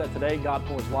That today God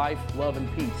pours life, love,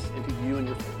 and peace into you and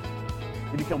your family.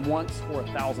 You become once or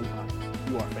 1,000 times,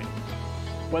 you are family.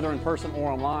 Whether in person or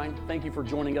online, thank you for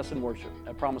joining us in worship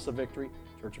at Promise of Victory,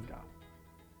 Church of God.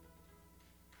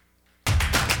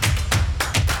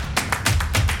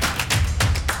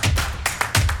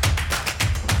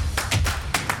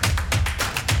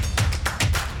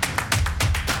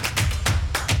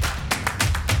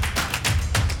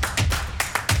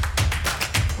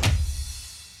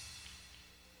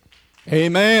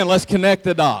 Amen. Let's connect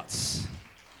the dots.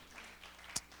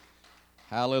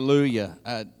 Hallelujah.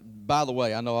 By the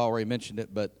way, I know I already mentioned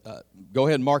it, but go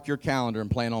ahead and mark your calendar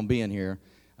and plan on being here.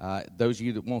 Those of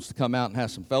you that wants to come out and have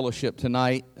some fellowship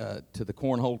tonight to the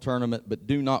cornhole tournament, but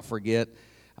do not forget,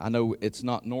 I know it's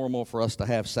not normal for us to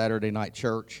have Saturday night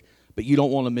church, but you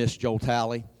don't want to miss Joel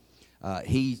Talley.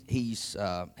 He's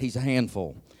a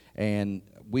handful, and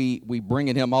we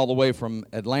bringing him all the way from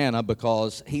Atlanta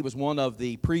because he was one of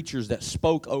the preachers that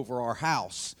spoke over our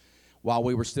house while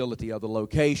we were still at the other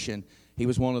location. He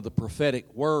was one of the prophetic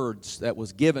words that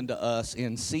was given to us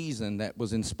in season that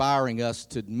was inspiring us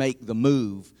to make the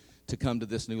move to come to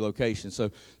this new location.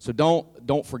 So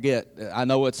don't forget. I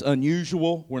know it's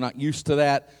unusual. We're not used to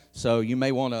that. So you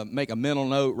may want to make a mental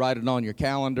note, write it on your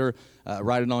calendar,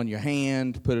 write it on your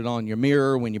hand, put it on your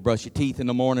mirror when you brush your teeth in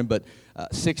the morning. But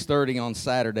 6:30 on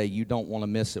Saturday, you don't want to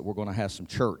miss it. We're going to have some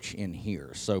church in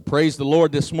here. So praise the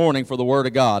Lord this morning for the Word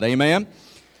of God. Amen.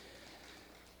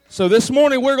 So this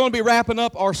morning we're going to be wrapping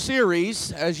up our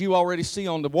series, as you already see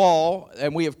on the wall,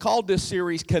 and we have called this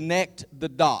series Connect the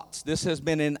Dots. This has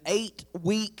been an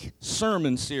 8-week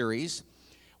sermon series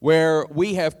where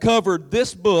we have covered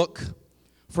this book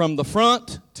from the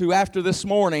front to, after this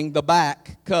morning, the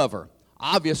back cover.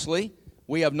 Obviously,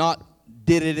 we have not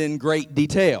did it in great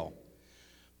detail,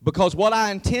 because what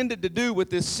I intended to do with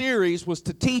this series was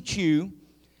to teach you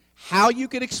how you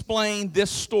could explain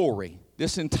this story,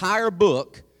 this entire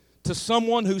book, to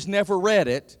someone who's never read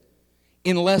it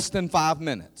in less than 5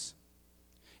 minutes.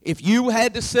 If you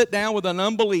had to sit down with an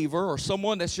unbeliever or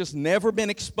someone that's just never been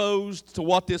exposed to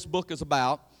what this book is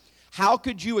about, how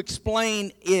could you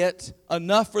explain it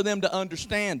enough for them to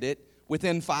understand it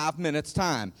within 5 minutes'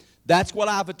 time? That's what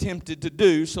I've attempted to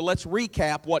do, so let's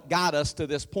recap what got us to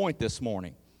this point this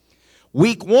morning.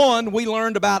 Week 1, we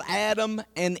learned about Adam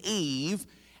and Eve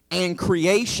and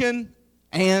creation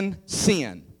and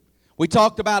sin. We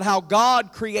talked about how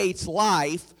God creates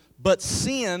life, but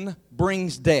sin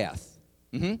brings death.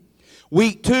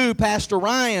 Week 2, Pastor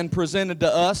Ryan presented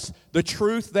to us the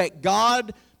truth that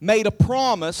God made a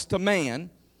promise to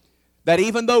man that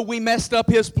even though we messed up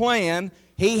His plan,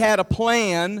 He had a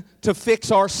plan to fix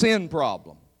our sin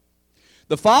problem.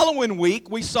 The following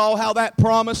week, we saw how that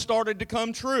promise started to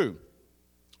come true.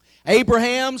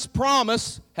 Abraham's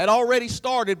promise had already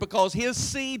started because his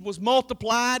seed was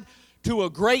multiplied to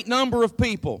a great number of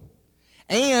people.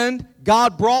 And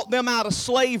God brought them out of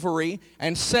slavery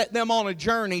and set them on a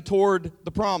journey toward the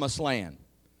promised land.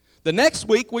 The next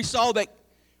week we saw that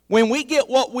when we get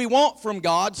what we want from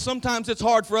God, sometimes it's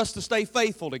hard for us to stay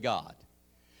faithful to God.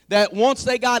 That once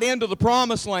they got into the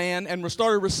promised land and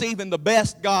started receiving the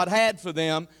best God had for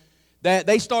them, that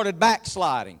they started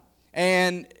backsliding.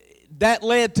 And that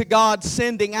led to God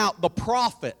sending out the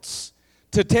prophets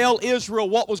to tell Israel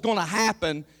what was going to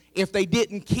happen if they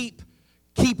didn't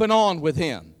keeping on with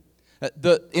Him.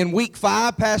 In week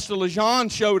 5, Pastor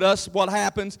LeJean showed us what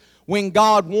happens when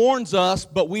God warns us,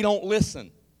 but we don't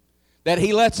listen. That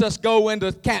He lets us go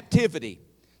into captivity.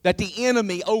 That the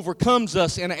enemy overcomes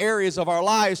us in areas of our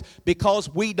lives because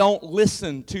we don't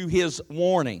listen to His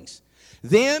warnings.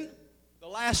 Then, the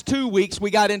last 2 weeks,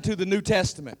 we got into the New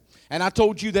Testament. And I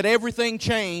told you that everything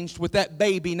changed with that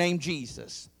baby named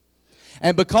Jesus.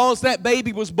 And because that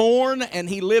baby was born and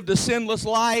He lived a sinless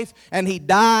life and He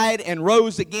died and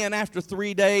rose again after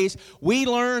 3 days, we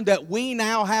learned that we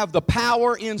now have the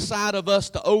power inside of us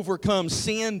to overcome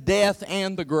sin, death,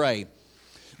 and the grave.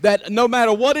 That no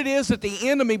matter what it is that the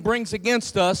enemy brings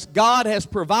against us, God has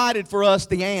provided for us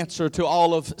the answer to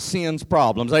all of sin's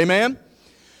problems. Amen?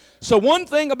 So one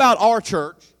thing about our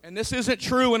church, and this isn't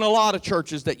true in a lot of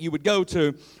churches that you would go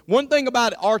to, one thing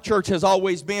about our church has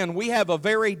always been we have a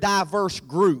very diverse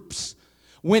groups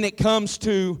when it comes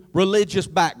to religious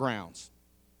backgrounds.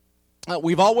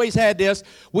 We've always had this.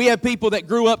 We have people that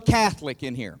grew up Catholic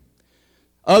in here.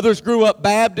 Others grew up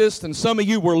Baptist, and some of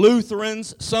you were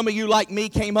Lutherans. Some of you, like me,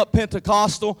 came up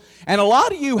Pentecostal. And a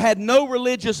lot of you had no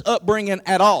religious upbringing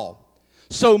at all.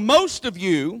 So most of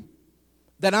you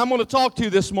that I'm going to talk to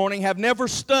this morning have never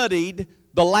studied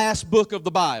the last book of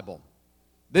the Bible.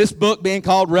 This book being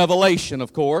called Revelation,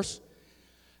 of course.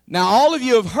 Now, all of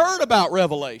you have heard about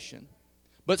Revelation,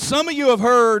 But some of you have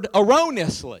heard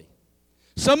erroneously.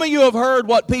 Some of you have heard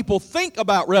what people think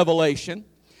about Revelation.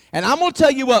 And I'm going to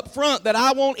tell you up front that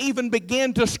I won't even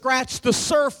begin to scratch the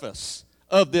surface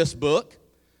of this book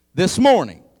this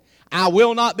morning. I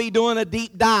will not be doing a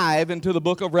deep dive into the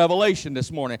book of Revelation this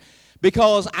morning,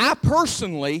 because I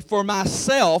personally, for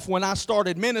myself, when I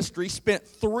started ministry, spent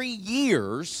 3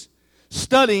 years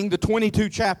studying the 22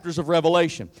 chapters of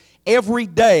Revelation. Every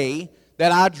day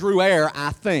that I drew air,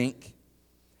 I think,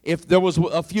 if there was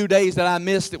a few days that I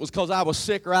missed, it was because I was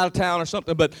sick or out of town or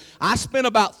something. But I spent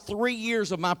about 3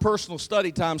 years of my personal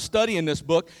study time studying this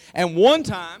book. And one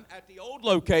time, at the old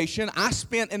location, I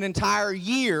spent an entire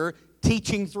year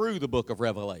teaching through the book of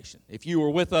Revelation. If you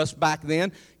were with us back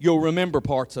then, you'll remember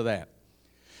parts of that.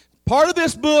 Part of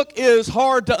this book is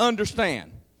hard to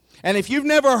understand. And if you've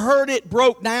never heard it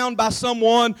broke down by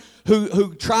someone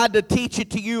who tried to teach it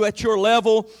to you at your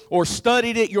level or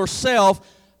studied it yourself,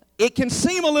 it can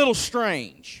seem a little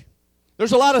strange.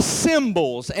 There's a lot of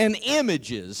symbols and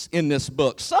images in this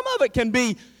book. Some of it can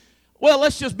be, well,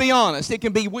 let's just be honest, it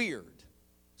can be weird.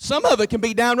 Some of it can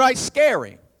be downright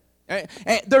scary.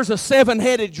 There's a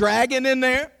 7-headed dragon in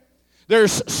there.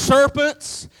 There's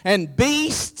serpents and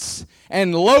beasts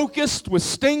and locusts with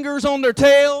stingers on their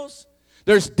tails.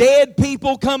 There's dead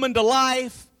people coming to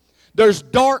life. There's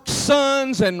dark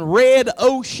suns and red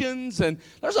oceans. And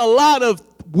there's a lot of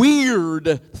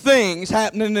weird things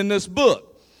happening in this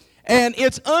book. And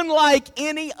it's unlike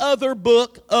any other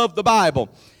book of the Bible.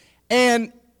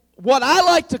 And what I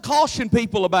like to caution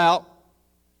people about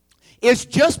is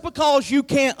just because you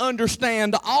can't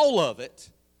understand all of it,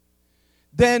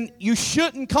 then you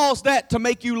shouldn't cause that to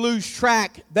make you lose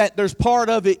track that there's part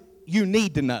of it you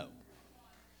need to know.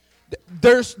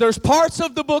 There's parts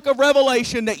of the book of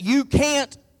Revelation that you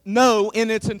can't know in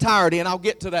its entirety, and I'll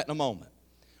get to that in a moment.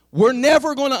 We're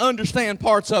never going to understand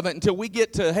parts of it until we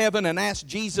get to heaven and ask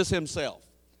Jesus himself,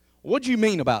 what do you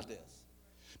mean about this?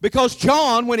 Because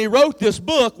John, when he wrote this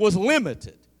book, was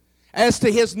limited as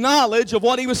to his knowledge of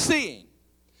what he was seeing.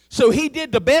 So he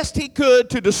did the best he could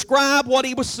to describe what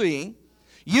he was seeing.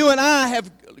 You and I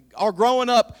are growing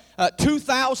up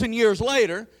 2,000 years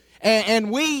later,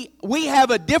 and we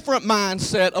have a different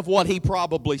mindset of what he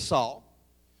probably saw.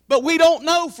 But we don't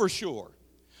know for sure.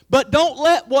 But don't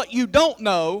let what you don't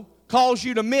know cause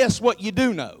you to miss what you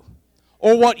do know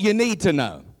or what you need to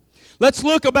know. Let's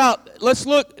look,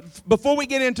 before we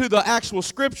get into the actual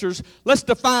scriptures, let's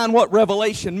define what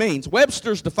revelation means.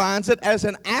 Webster's defines it as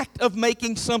an act of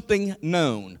making something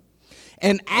known.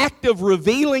 An act of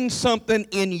revealing something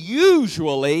in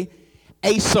usually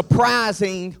a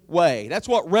surprising way. That's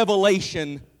what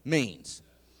revelation means.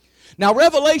 Now,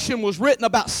 Revelation was written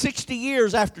about 60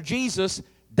 years after Jesus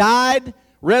died,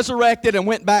 resurrected, and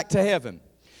went back to heaven.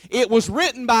 It was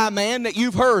written by a man that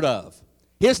you've heard of.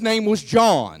 His name was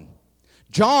John.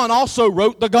 John also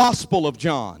wrote the Gospel of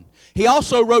John. He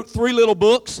also wrote 3 little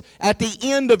books at the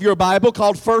end of your Bible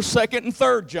called 1st, 2nd, and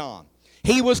 3rd John.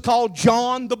 He was called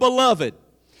John the Beloved.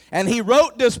 And he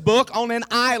wrote this book on an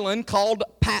island called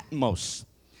Patmos.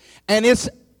 And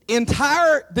the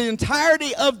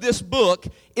entirety of this book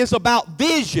is about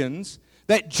visions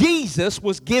that Jesus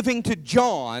was giving to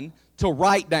John to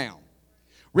write down.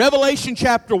 Revelation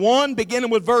chapter 1, beginning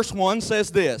with verse 1,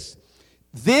 says this: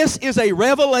 "This is a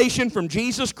revelation from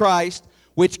Jesus Christ,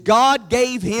 which God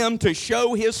gave him to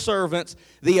show his servants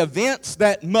the events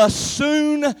that must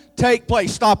soon take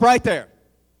place." Stop right there.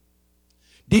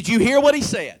 Did you hear what he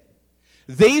said?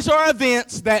 These are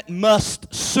events that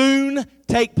must soon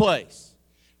take place.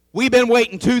 We've been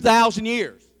waiting 2,000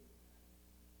 years.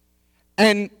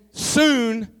 And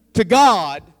soon to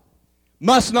God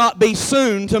must not be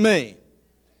soon to me.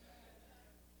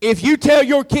 If you tell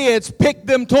your kids, pick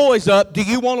them toys up, do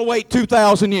you want to wait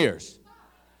 2,000 years?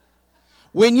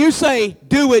 When you say,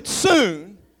 do it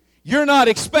soon, you're not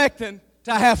expecting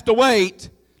to have to wait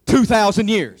 2,000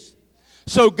 years.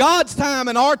 So God's time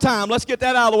and our time, let's get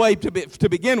that out of the way to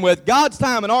begin with. God's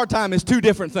time and our time is 2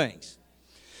 different things.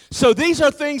 So these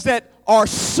are things that are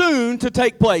soon to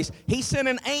take place. He sent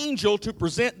an angel to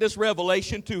present this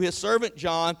revelation to his servant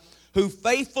John, who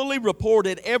faithfully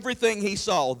reported everything he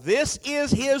saw. This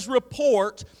is his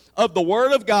report of the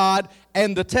Word of God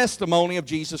and the testimony of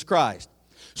Jesus Christ.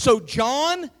 So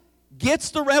John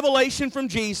gets the revelation from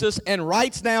Jesus and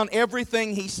writes down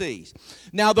everything he sees.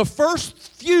 Now, the first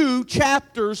few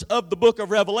chapters of the book of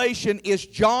Revelation is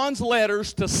John's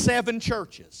letters to 7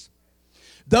 churches.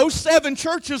 Those 7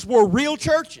 churches were real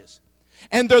churches.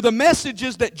 And they're the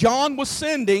messages that John was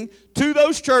sending to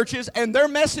those churches, and they're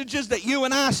messages that you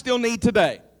and I still need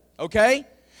today. Okay?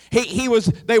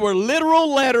 They were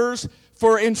literal letters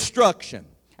for instruction.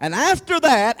 And after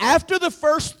that, after the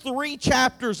first 3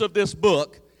 chapters of this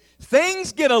book,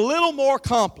 things get a little more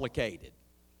complicated.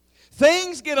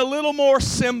 Things get a little more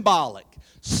symbolic.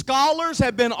 Scholars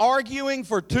have been arguing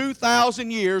for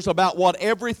 2,000 years about what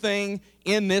everything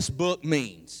in this book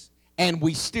means, and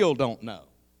we still don't know.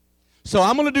 So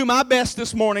I'm going to do my best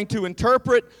this morning to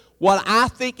interpret what I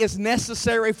think is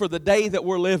necessary for the day that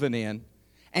we're living in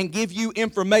and give you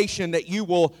information that you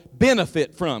will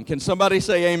benefit from. Can somebody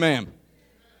say amen?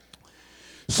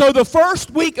 So the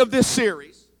first week of this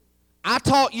series, I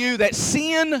taught you that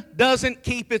sin doesn't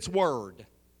keep its word.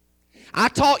 I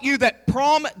taught you that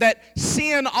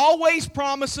sin always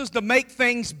promises to make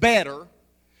things better,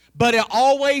 but it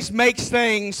always makes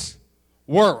things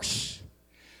worse.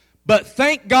 But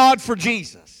thank God for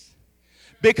Jesus,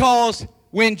 because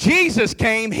when Jesus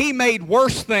came, He made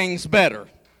worse things better.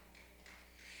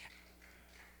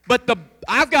 But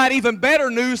I've got even better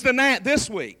news than that this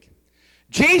week.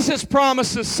 Jesus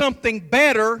promises something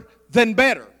better than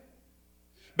better.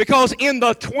 Because in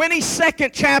the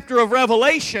 22nd chapter of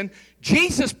Revelation,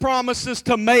 Jesus promises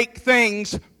to make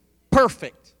things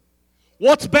perfect.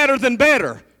 What's better than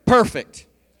better? Perfect.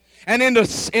 And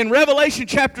in Revelation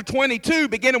chapter 22,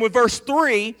 beginning with verse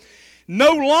 3,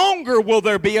 no longer will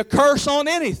there be a curse on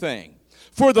anything.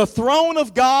 For the throne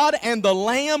of God and the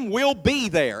Lamb will be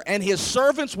there, and His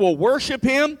servants will worship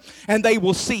Him, and they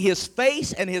will see His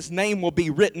face, and His name will be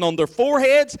written on their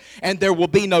foreheads, and there will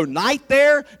be no night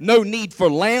there, no need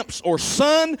for lamps or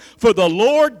sun, for the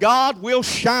Lord God will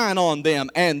shine on them,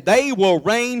 and they will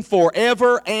reign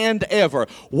forever and ever.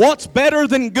 What's better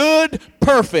than good?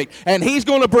 Perfect. And He's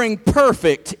going to bring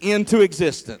perfect into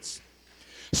existence.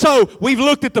 So we've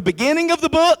looked at the beginning of the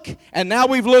book, and now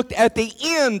we've looked at the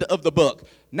end of the book.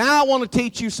 Now I want to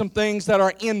teach you some things that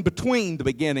are in between the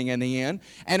beginning and the end.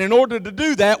 And in order to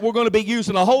do that, we're going to be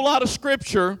using a whole lot of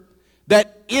scripture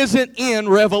that isn't in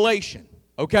Revelation,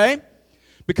 okay?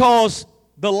 Because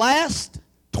the last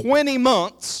 20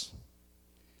 months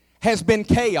has been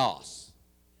chaos.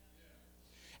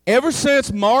 Ever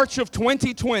since March of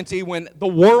 2020, when the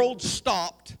world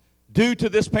stopped due to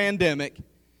this pandemic,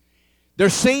 there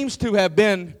seems to have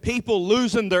been people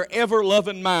losing their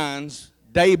ever-loving minds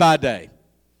day by day.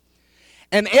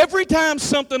 And every time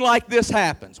something like this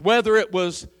happens, whether it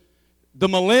was the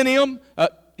millennium, do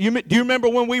you remember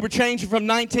when we were changing from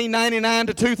 1999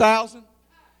 to 2000?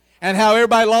 And how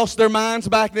everybody lost their minds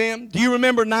back then? Do you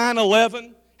remember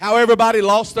 9/11? How everybody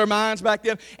lost their minds back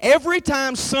then? Every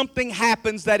time something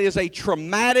happens that is a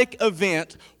traumatic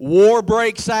event, war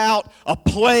breaks out, a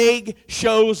plague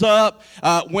shows up,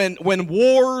 when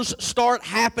wars start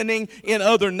happening in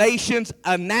other nations,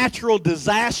 a natural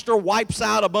disaster wipes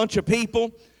out a bunch of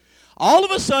people, all of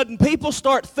a sudden people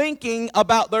start thinking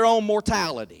about their own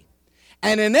mortality.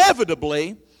 And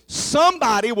inevitably,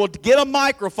 somebody will get a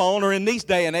microphone, or in these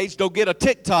day and age, they'll get a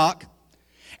TikTok,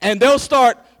 and they'll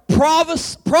start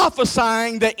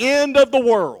prophesying the end of the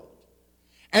world.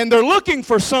 And they're looking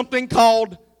for something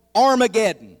called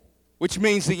Armageddon, which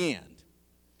means the end.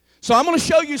 So I'm going to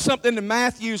show you something in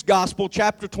Matthew's Gospel,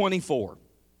 chapter 24,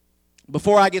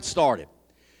 before I get started,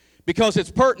 because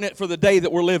it's pertinent for the day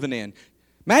that we're living in.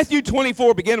 Matthew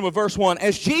 24, beginning with verse 1.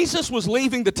 As Jesus was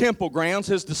leaving the temple grounds,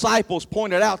 His disciples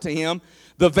pointed out to Him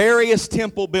the various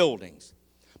temple buildings.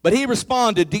 But He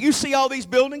responded, "Do you see all these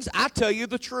buildings? I tell you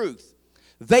the truth.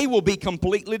 They will be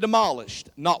completely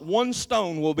demolished. Not one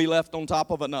stone will be left on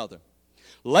top of another."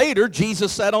 Later,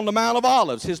 Jesus sat on the Mount of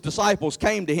Olives. His disciples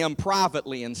came to Him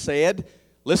privately and said,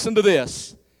 listen to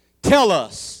this, "Tell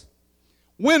us,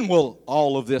 when will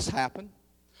all of this happen?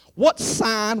 What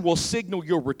sign will signal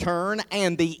your return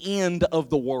and the end of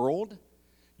the world?"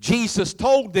 Jesus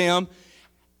told them,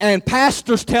 and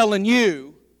pastor's telling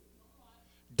you,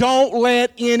 don't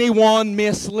let anyone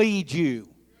mislead you.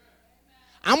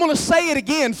 I'm going to say it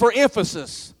again for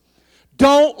emphasis.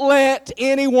 Don't let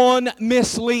anyone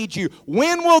mislead you.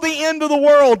 When will the end of the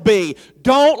world be?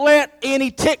 Don't let any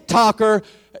TikToker,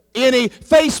 any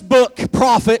Facebook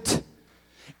prophet,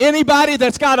 anybody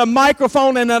that's got a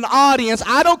microphone and an audience,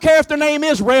 I don't care if their name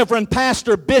is Reverend,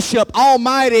 Pastor, Bishop,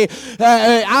 Almighty,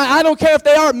 I don't care if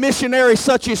they are missionary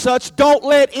such and such, don't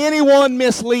let anyone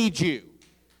mislead you.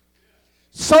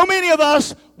 So many of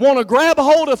us want to grab a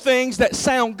hold of things that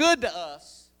sound good to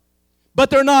us, but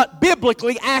they're not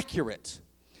biblically accurate.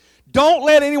 Don't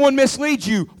let anyone mislead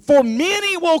you, for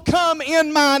many will come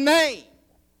in my name,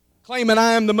 claiming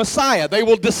I am the Messiah. They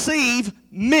will deceive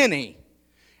many.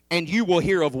 And you will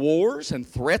hear of wars and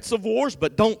threats of wars,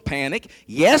 but don't panic.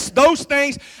 Yes, those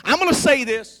things, I'm going to say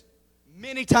this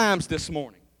many times this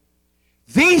morning.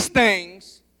 These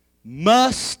things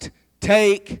must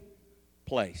take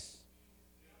place.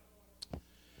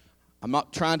 I'm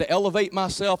not trying to elevate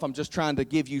myself. I'm just trying to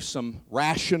give you some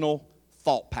rational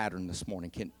thought pattern this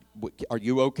morning. Are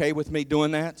you okay with me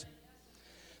doing that?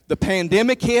 The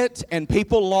pandemic hit and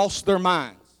people lost their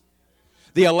minds.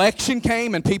 The election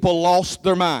came and people lost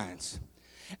their minds.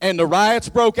 And the riots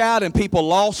broke out and people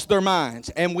lost their minds.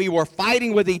 And we were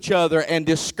fighting with each other and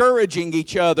discouraging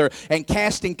each other and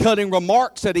casting cutting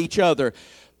remarks at each other.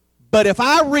 But if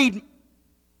I read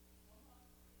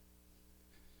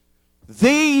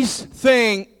these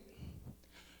things,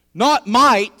 not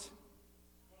might,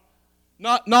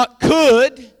 not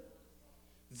could,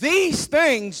 these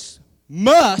things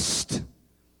must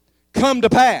come to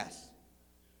pass.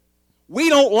 We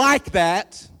don't like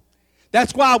that.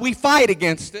 That's why we fight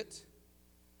against it.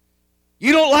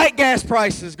 You don't like gas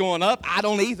prices going up. I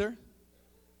don't either.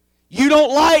 You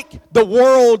don't like the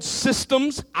world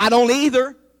systems. I don't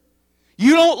either.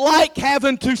 You don't like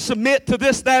having to submit to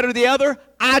this, that, or the other.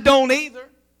 I don't either.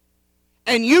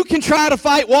 And you can try to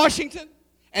fight Washington,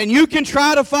 and you can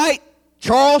try to fight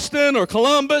Charleston or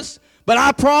Columbus, but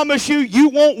I promise you, you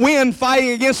won't win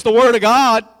fighting against the Word of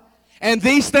God. And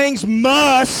these things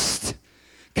must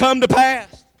come to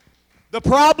pass. The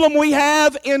problem we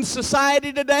have in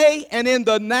society today and in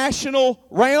the national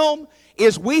realm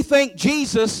is we think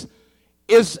Jesus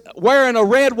is wearing a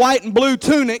red, white, and blue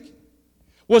tunic,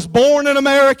 was born an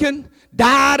American,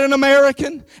 died an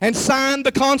American, and signed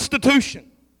the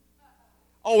Constitution.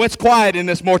 Oh, it's quiet in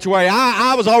this mortuary.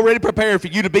 I was already prepared for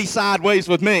you to be sideways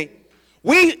with me.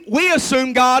 We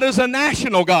assume God is a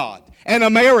national God, an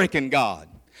American God.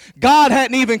 God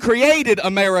hadn't even created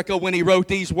America when he wrote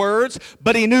these words,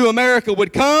 but he knew America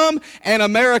would come and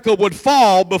America would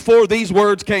fall before these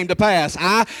words came to pass.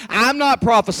 I'm not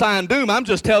prophesying doom. I'm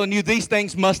just telling you these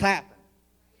things must happen.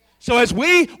 So as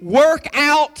we work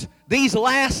out these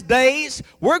last days,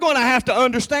 we're going to have to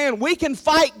understand we can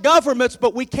fight governments,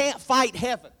 but we can't fight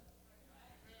heaven.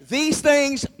 These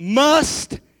things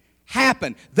must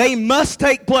happen. They must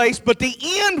take place, but the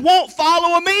end won't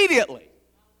follow immediately.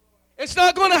 It's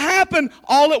not going to happen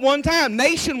all at one time.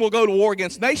 Nation will go to war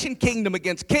against nation, kingdom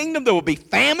against kingdom. There will be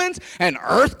famines and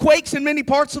earthquakes in many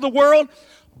parts of the world.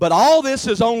 But all this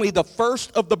is only the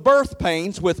first of the birth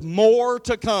pains with more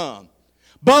to come.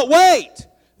 But wait,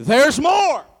 there's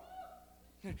more.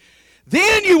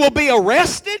 Then you will be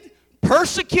arrested,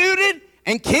 persecuted,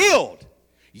 and killed.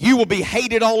 You will be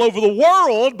hated all over the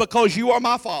world because you are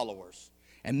my followers.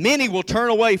 And many will turn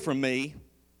away from me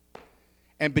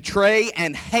and betray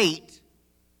and hate.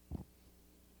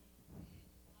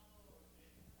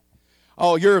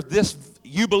 Oh,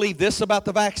 you believe this about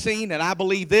the vaccine and I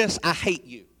believe this, I hate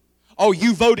you. Oh,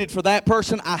 you voted for that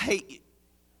person, I hate you.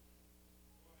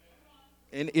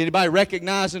 And anybody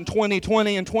recognizing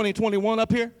 2020 and 2021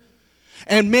 up here?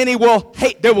 And many will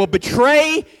hate, they will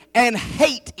betray and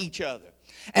hate each other.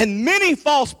 And many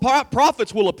false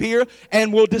prophets will appear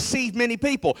and will deceive many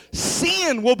people.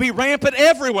 Sin will be rampant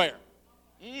everywhere.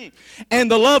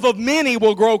 And the love of many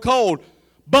will grow cold.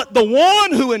 But the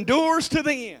one who endures to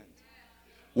the end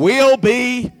will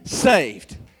be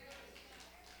saved.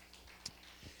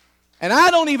 And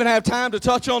I don't even have time to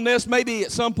touch on this. Maybe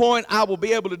at some point I will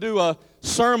be able to do a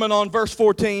sermon on verse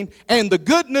 14. And the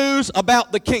good news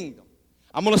about the kingdom.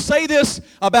 I'm going to say this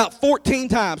about 14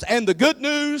 times. And the good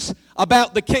news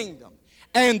about the kingdom.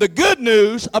 And the good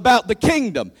news about the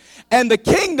kingdom. And the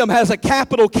kingdom has a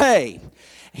capital K.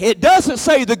 It doesn't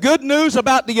say the good news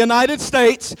about the United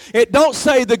States. It don't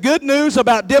say the good news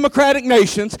about democratic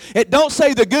nations. It don't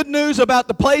say the good news about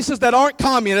the places that aren't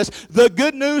communist. The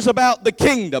good news about the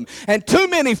kingdom. And too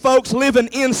many folks living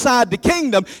inside the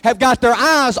kingdom have got their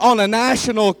eyes on a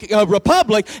national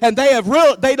republic, and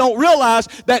they don't realize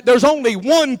that there's only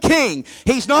one king.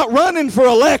 He's not running for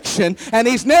election, and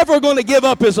he's never going to give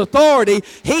up his authority.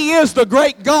 He is the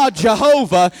great God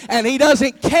Jehovah, and he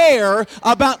doesn't care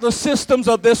about the systems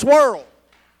of this world.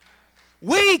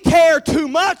 We care too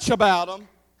much about them.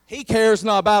 He cares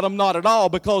not about them, not at all,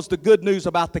 because the good news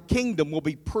about the kingdom will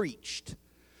be preached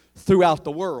throughout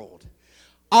the world.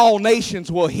 All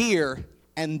nations will hear,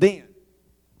 and then,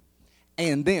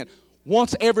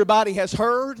 once everybody has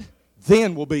heard,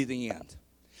 then will be the end.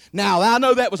 Now, I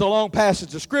know that was a long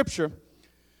passage of Scripture,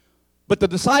 but the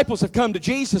disciples have come to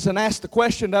Jesus and asked the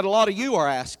question that a lot of you are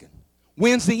asking.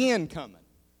 When's the end coming?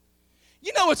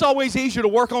 You know it's always easier to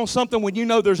work on something when you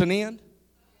know there's an end.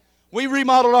 We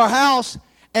remodeled our house,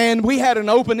 and we had an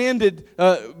open-ended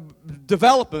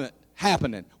development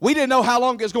happening. We didn't know how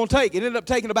long it was going to take. It ended up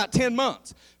taking about 10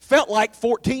 months. Felt like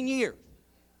 14 years.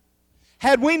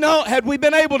 Had we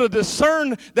been able to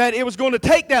discern that it was going to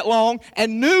take that long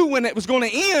and knew when it was going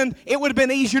to end, it would have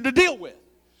been easier to deal with.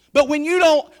 But when you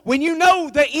know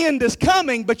the end is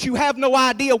coming, but you have no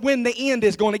idea when the end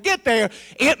is going to get there,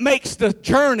 it makes the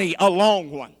journey a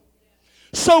long one.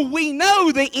 So we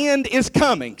know the end is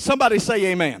coming. Somebody say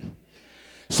amen.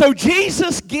 So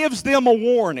Jesus gives them a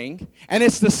warning, and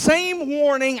it's the same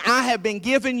warning I have been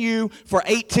giving you for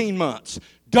 18 months.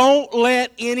 Don't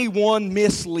let anyone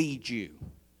mislead you.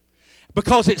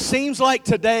 Because it seems like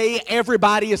today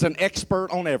everybody is an expert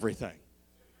on everything.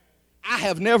 I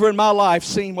have never in my life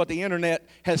seen what the internet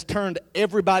has turned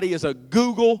everybody as a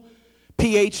Google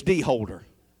PhD holder.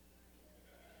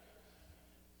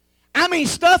 I mean,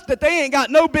 stuff that they ain't got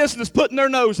no business putting their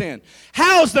nose in.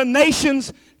 How's the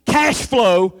nation's cash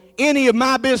flow any of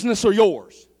my business or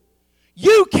yours?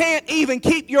 You can't even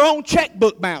keep your own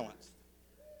checkbook balance.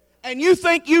 And you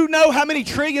think you know how many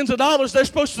trillions of dollars they're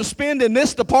supposed to spend in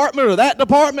this department or that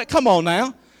department? Come on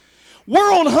now.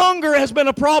 World hunger has been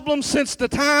a problem since the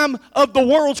time of the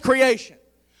world's creation.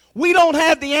 We don't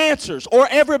have the answers, or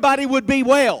everybody would be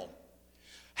well.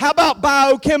 How about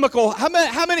biochemical? How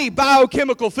many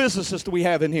biochemical physicists do we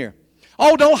have in here?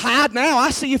 Oh, don't hide now.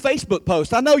 I see your Facebook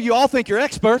post. I know you all think you're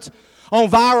experts on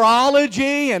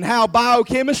virology and how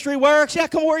biochemistry works. Yeah,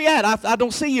 come where you at? I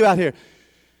don't see you out here.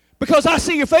 Because I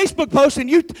see your Facebook post and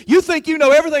you think you know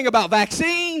everything about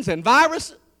vaccines and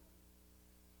viruses.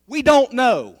 We don't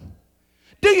know.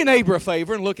 Do your neighbor a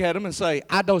favor and look at him and say,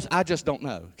 I just don't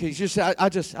know. Because you say, I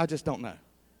just don't know.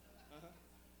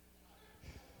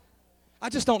 I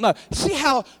just don't know. See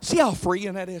how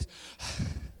freeing that is?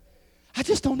 I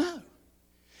just don't know.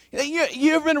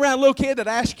 You ever been around a little kid that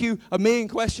asks you a million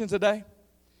questions a day?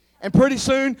 And pretty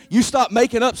soon you stop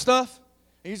making up stuff.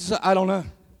 And you just say, I don't know.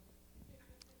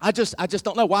 I just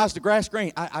don't know. Why is the grass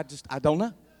green? I don't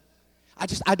know.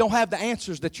 I don't have the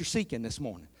answers that you're seeking this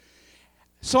morning.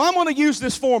 So I'm going to use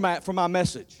this format for my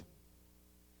message.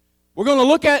 We're going to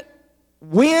look at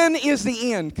when is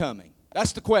the end coming?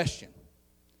 That's the question.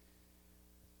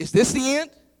 Is this the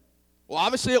end? Well,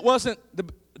 obviously it wasn't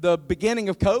the beginning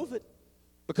of COVID,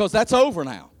 because that's over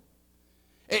now.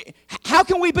 How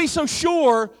can we be so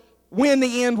sure when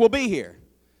the end will be here?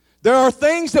 There are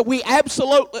things that we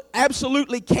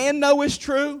absolutely can know is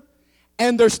true,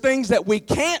 and there's things that we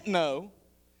can't know,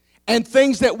 and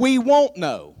things that we won't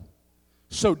know.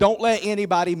 So don't let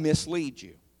anybody mislead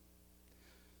you.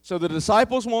 So the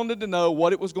disciples wanted to know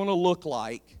what it was going to look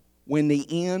like when the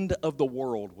end of the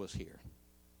world was here.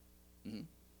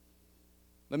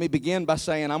 Let me begin by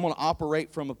saying I'm going to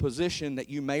operate from a position that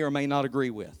you may or may not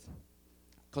agree with,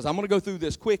 because I'm going to go through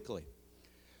this quickly.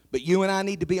 But you and I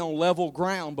need to be on level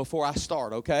ground before I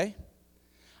start, okay?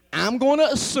 I'm going to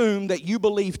assume that you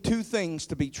believe two things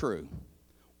to be true.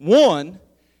 One,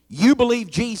 you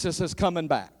believe Jesus is coming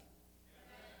back.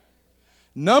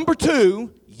 Number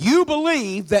two, you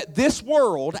believe that this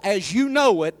world, as you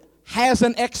know it, has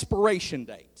an expiration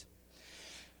date.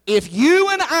 If you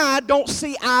and I don't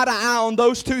see eye to eye on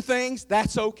those two things,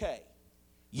 that's okay.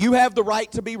 You have the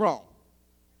right to be wrong.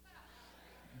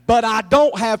 But I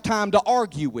don't have time to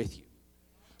argue with you.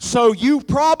 So you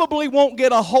probably won't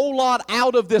get a whole lot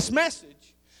out of this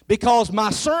message, because my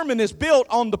sermon is built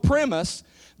on the premise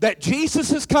that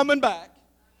Jesus is coming back,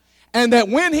 and that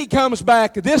when he comes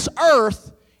back, this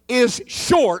earth is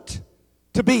short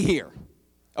to be here.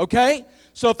 Okay?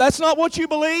 So if that's not what you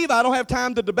believe, I don't have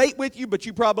time to debate with you, but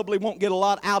you probably won't get a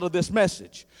lot out of this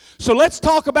message. So let's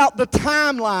talk about the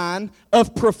timeline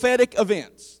of prophetic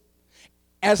events.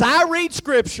 As I read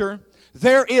Scripture,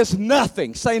 there is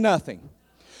nothing, say nothing.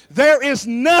 There is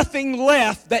nothing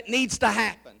left that needs to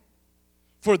happen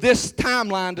for this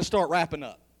timeline to start wrapping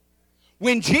up.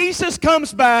 When Jesus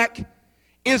comes back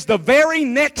is the very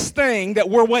next thing that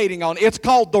we're waiting on. It's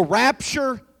called the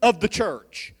rapture of the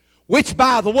church, which,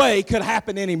 by the way, could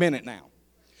happen any minute now.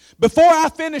 Before I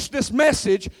finish this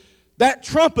message, that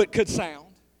trumpet could sound,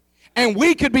 and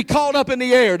we could be caught up in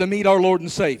the air to meet our Lord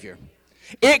and Savior.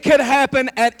 It could happen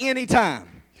at any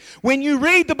time. When you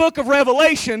read the book of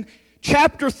Revelation,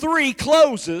 chapter 3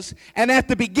 closes, and at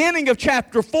the beginning of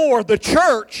chapter 4, the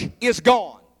church is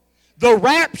gone. The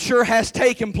rapture has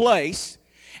taken place,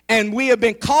 and we have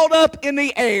been caught up in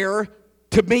the air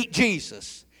to meet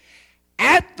Jesus.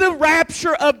 At the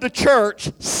rapture of the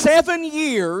church, 7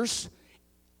 years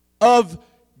of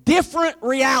different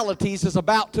realities is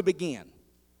about to begin.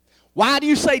 Why do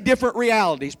you say different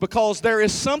realities? Because there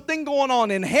is something going on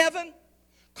in heaven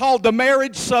called the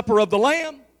marriage supper of the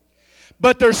Lamb.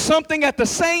 But there's something at the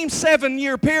same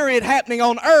 7-year period happening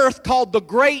on earth called the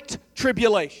Great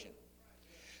Tribulation.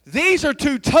 These are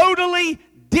two totally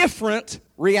different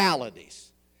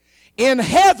realities. In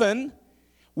heaven,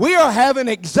 we are having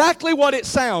exactly what it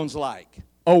sounds like.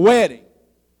 A wedding.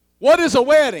 What is a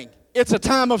wedding? It's a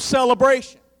time of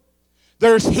celebration.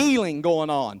 There's healing going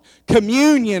on,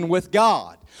 communion with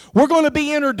God. We're going to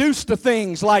be introduced to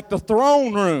things like the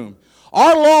throne room.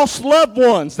 Our lost loved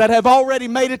ones that have already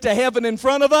made it to heaven in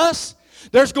front of us,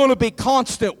 there's going to be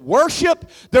constant worship.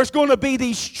 There's going to be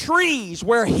these trees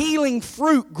where healing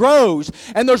fruit grows.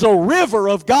 And there's a river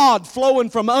of God flowing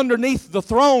from underneath the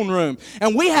throne room.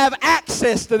 And we have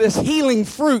access to this healing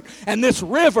fruit and this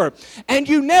river. And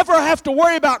you never have to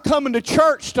worry about coming to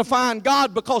church to find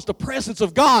God, because the presence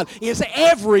of God is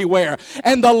everywhere.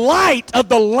 And the light of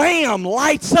the Lamb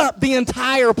lights up the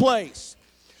entire place.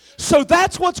 So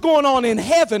that's what's going on in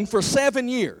heaven for 7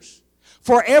 years.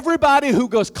 For everybody who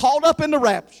goes caught up in the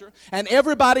rapture and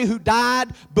everybody who died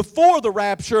before the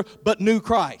rapture but knew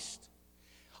Christ.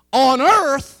 On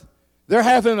earth, they're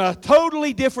having a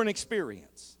totally different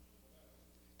experience.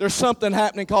 There's something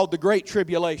happening called the Great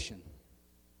Tribulation.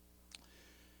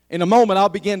 In a moment, I'll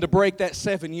begin to break that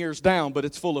 7 years down, but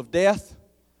it's full of death,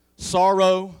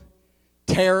 sorrow,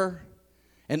 terror,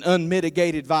 and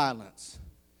unmitigated violence.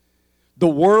 The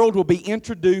world will be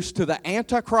introduced to the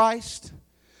Antichrist,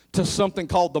 to something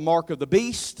called the mark of the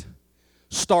beast,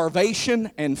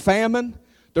 starvation and famine.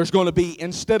 There's going to be,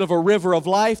 instead of a river of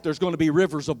life, there's going to be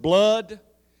rivers of blood.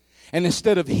 And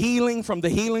instead of healing from the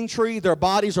healing tree, their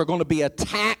bodies are going to be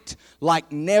attacked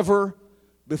like never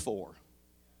before.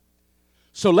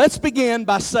 So let's begin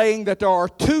by saying that there are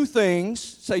two things,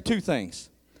 say two things.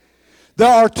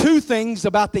 There are two things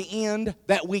about the end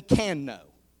that we can know.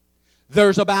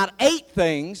 There's about 8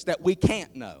 things that we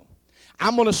can't know.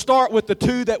 I'm going to start with the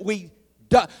two that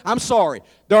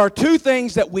there are 2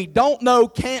 things that we don't know,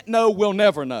 can't know, will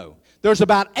never know. There's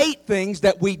about 8 things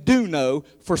that we do know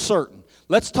for certain.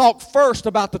 Let's talk first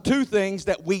about the 2 things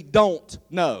that we don't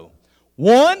know.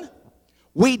 1,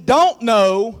 we don't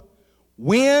know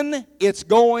when it's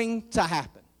going to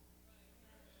happen.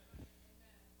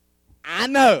 I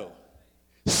know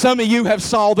some of you have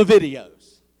saw the videos.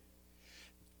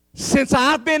 Since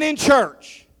I've been in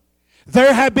church,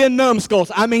 there have been numbskulls.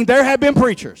 There have been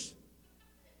preachers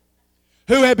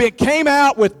who came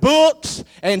out with books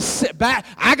and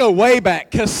I go way back,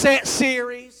 cassette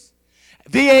series,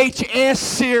 VHS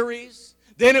series,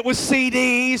 then it was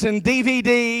CDs and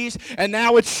DVDs, and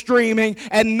now it's streaming,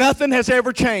 and nothing has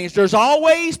ever changed. There's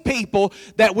always people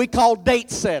that we call date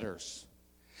setters,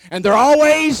 and they're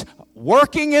always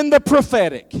working in the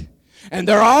prophetic. And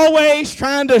they're always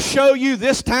trying to show you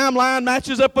this timeline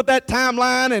matches up with that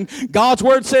timeline, and God's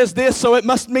word says this, so it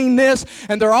must mean this.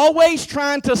 And they're always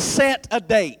trying to set a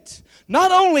date.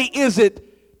 Not only is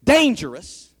it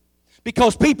dangerous,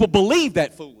 because people believe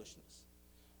that foolishness,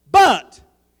 but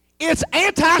it's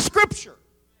anti-scripture.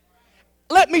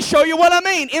 Let me show you what I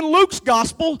mean. In Luke's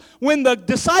gospel, when the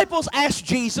disciples asked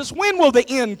Jesus, when will the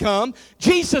end come?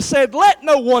 Jesus said, let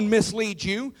no one mislead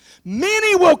you.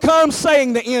 Many will come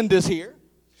saying the end is here.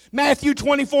 Matthew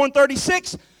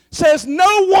 24:36 says,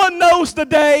 no one knows the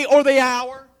day or the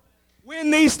hour when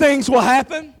these things will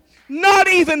happen. Not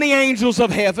even the angels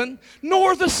of heaven,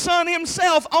 nor the Son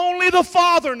himself. Only the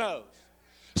Father knows.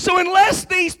 So unless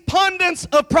these pundits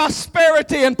of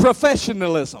prosperity and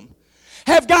professionalism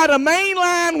have got a main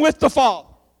line with the Father,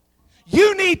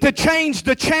 you need to change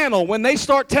the channel when they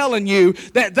start telling you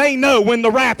that they know when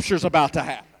the rapture's about to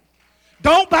happen.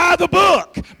 Don't buy the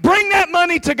book. Bring that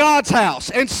money to God's house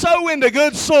and sow into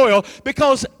good soil,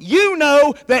 because you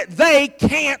know that they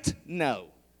can't know.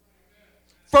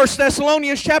 1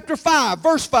 Thessalonians chapter 5,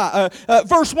 verse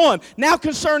 1. Now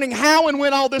concerning how and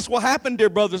when all this will happen, dear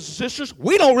brothers and sisters,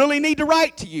 we don't really need to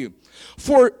write to you.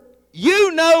 For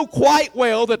you know quite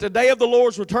well that the day of the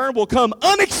Lord's return will come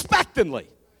unexpectedly,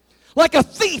 like a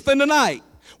thief in the night.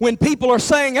 When people are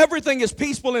saying everything is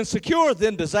peaceful and secure,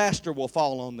 then disaster will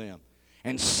fall on them.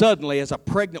 And suddenly, as a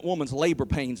pregnant woman's labor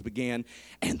pains begin,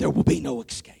 and there will be no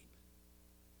escape.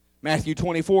 Matthew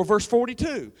 24, verse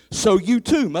 42. So you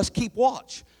too must keep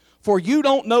watch, for you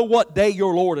don't know what day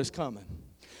your Lord is coming.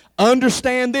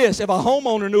 Understand this, if a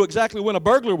homeowner knew exactly when a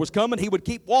burglar was coming, he would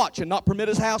keep watch and not permit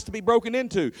his house to be broken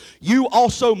into. You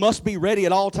also must be ready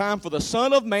at all times, for the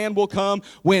Son of Man will come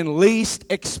when least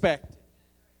expected.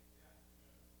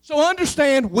 So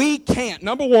understand, we can't.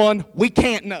 Number 1, we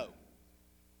can't know.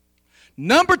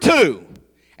 Number 2,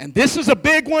 and this is a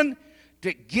big one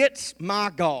that gets my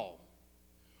gall.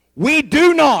 We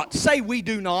do not, say we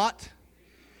do not.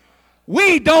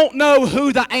 We don't know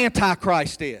who the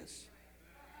Antichrist is.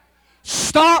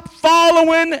 Stop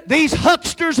following these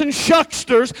hucksters and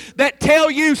shucksters that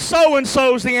tell you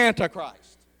so-and-so's the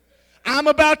Antichrist. I'm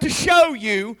about to show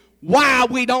you Why,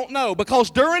 we don't know.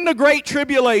 Because during the Great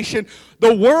Tribulation,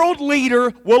 the world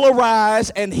leader will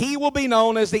arise and he will be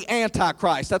known as the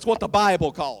Antichrist. That's what the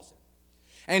Bible calls it.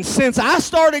 And since I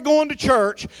started going to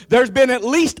church, there's been at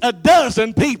least a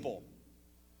dozen people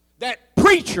that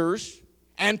preachers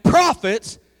and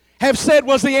prophets have said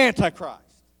was the Antichrist.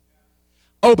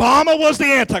 Obama was the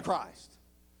Antichrist.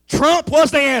 Trump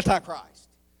was the Antichrist.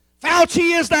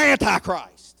 Fauci is the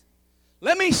Antichrist.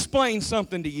 Let me explain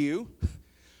something to you.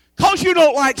 Because you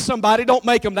don't like somebody, don't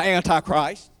make them the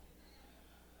Antichrist.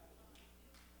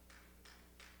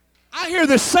 I hear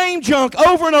the same junk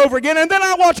over and over again, and then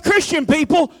I watch Christian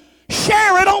people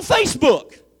share it on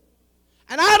Facebook.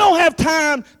 And I don't have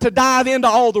time to dive into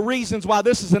all the reasons why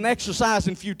this is an exercise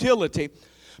in futility.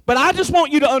 But I just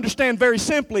want you to understand very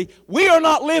simply, we are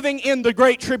not living in the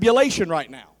Great Tribulation right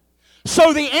now.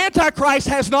 So the Antichrist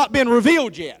has not been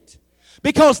revealed yet.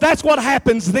 Because that's what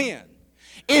happens then.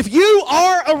 If you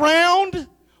are around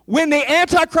when the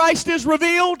Antichrist is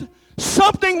revealed,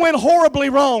 something went horribly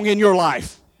wrong in your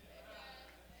life.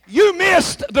 You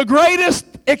missed the greatest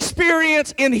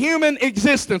experience in human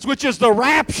existence, which is the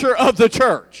rapture of the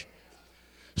church.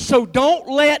 So don't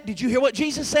let, did you hear what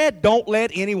Jesus said? Don't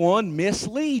let anyone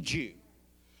mislead you.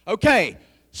 Okay,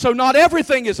 so not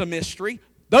everything is a mystery.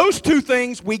 Those two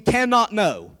things we cannot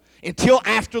know until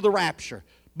after the rapture.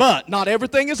 But not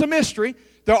everything is a mystery.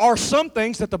 There are some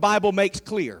things that the Bible makes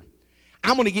clear.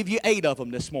 I'm going to give you 8 of them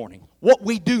this morning. What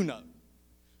we do know.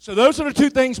 So those are the 2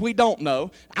 things we don't know.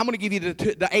 I'm going to give you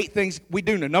the 8 things we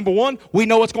do know. Number 1, we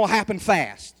know it's going to happen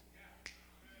fast.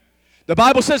 The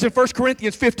Bible says in 1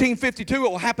 Corinthians 15:52, it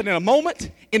will happen in a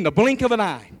moment, in the blink of an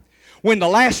eye. When the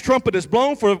last trumpet is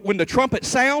blown, for when the trumpet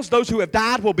sounds, those who have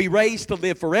died will be raised to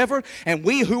live forever, and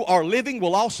we who are living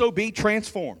will also be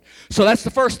transformed. So that's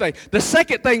the first thing. The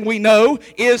second thing we know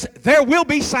is there will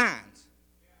be signs.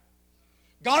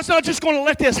 God's not just going to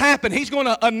let this happen. He's going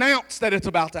to announce that it's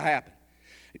about to happen.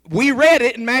 We read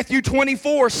it in Matthew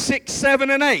 24, 6,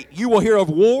 7, and 8. You will hear of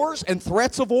wars and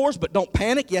threats of wars, but don't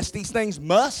panic. Yes, these things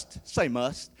must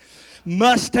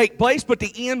take place, but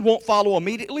the end won't follow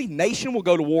immediately. Nation will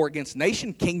go to war against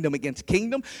nation, kingdom against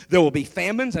kingdom. There will be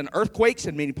famines and earthquakes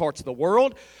in many parts of the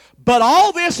world. But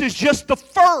all this is just the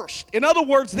first. In other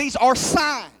words, these are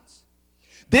signs.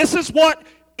 This is what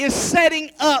is setting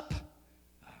up.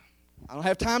 I don't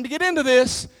have time to get into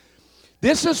this.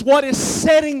 This is what is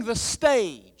setting the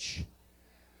stage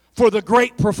for the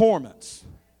great performance.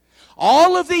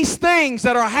 All of these things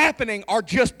that are happening are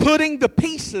just putting the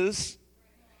pieces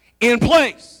in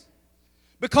place.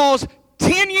 Because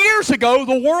 10 years ago,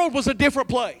 the world was a different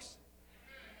place.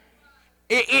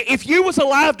 If you was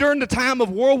alive during the time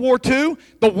of World War II,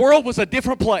 the world was a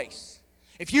different place.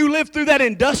 If you lived through that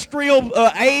industrial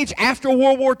age after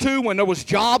World War II when there was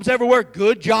jobs everywhere,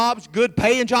 good jobs, good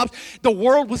paying jobs, the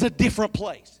world was a different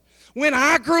place. When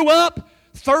I grew up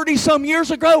 30-some years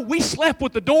ago, we slept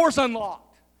with the doors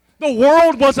unlocked. The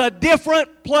world was a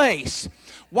different place.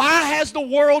 Why has the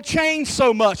world changed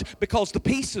so much? Because the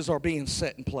pieces are being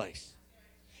set in place.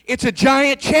 It's a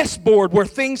giant chessboard where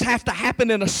things have to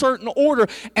happen in a certain order.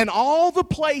 And all the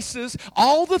places,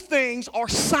 all the things are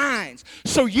signs.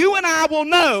 So you and I will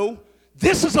know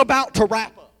this is about to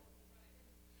wrap up.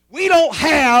 We don't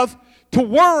have to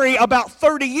worry about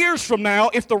 30 years from now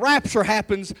if the rapture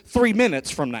happens 3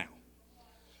 minutes from now.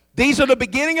 These are the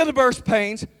beginning of the birth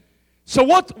pains. So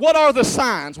what are the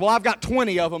signs? Well, I've got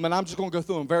 20 of them, and I'm just going to go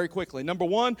through them very quickly. Number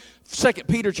 1, 2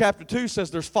 Peter chapter 2 says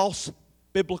there's false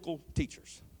biblical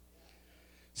teachers.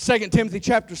 2 Timothy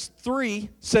chapter 3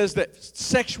 says that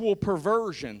sexual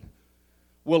perversion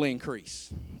will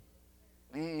increase.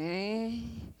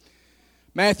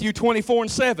 Matthew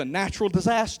 24:7, natural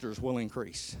disasters will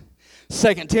increase.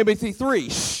 2 Timothy 3,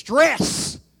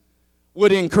 stress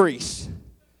would increase.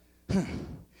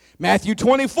 Matthew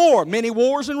 24, many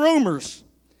wars and rumors.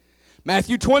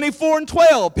 Matthew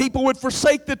 24:12, people would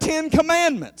forsake the 10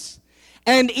 commandments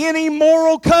and any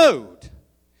moral code.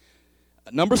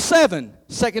 Number 7,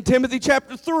 2 Timothy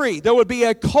chapter 3, there would be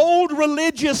a cold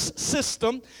religious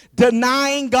system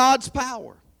denying God's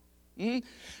power.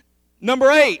 Number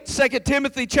 8, 2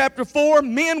 Timothy chapter 4,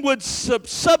 men would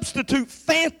substitute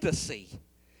fantasy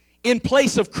in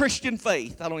place of Christian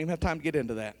faith. I don't even have time to get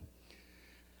into that.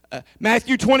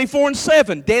 Matthew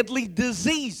 24:7, deadly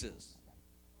diseases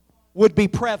would be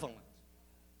prevalent.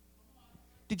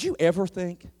 Did you ever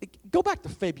think, go back to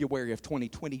February of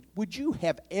 2020, would you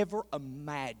have ever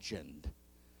imagined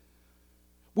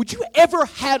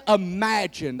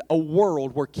a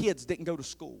world where kids didn't go to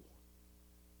school?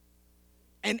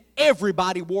 And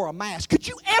everybody wore a mask.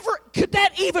 Could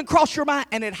that even cross your mind?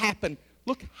 And it happened.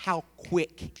 Look how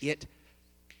quick it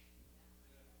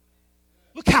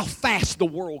Look how fast the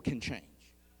world can change.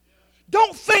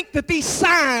 Don't think that these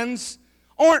signs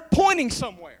aren't pointing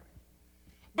somewhere,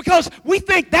 because we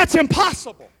think that's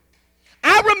impossible.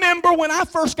 I remember when I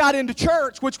first got into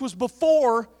church, which was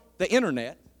before the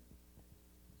internet.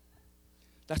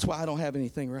 That's why I don't have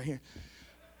anything right here.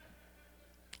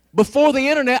 Before the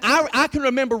internet, I can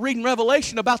remember reading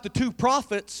Revelation about the two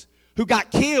prophets who got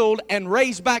killed and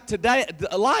raised back to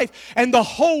life, and the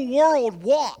whole world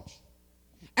watched.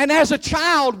 And as a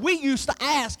child, we used to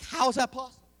ask, how is that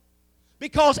possible?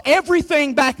 Because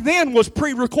everything back then was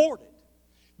pre-recorded.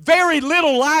 Very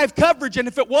little live coverage, and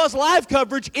if it was live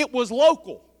coverage, it was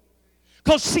local.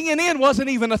 Because CNN wasn't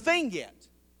even a thing yet.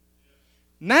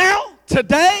 Now,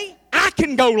 today, I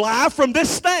can go live from this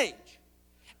stage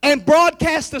and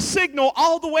broadcast a signal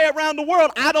all the way around the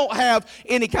world. I don't have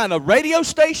any kind of radio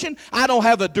station. I don't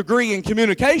have a degree in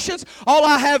communications. All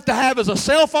I have to have is a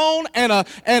cell phone and a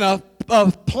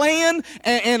plan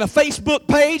and a Facebook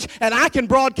page, and I can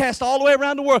broadcast all the way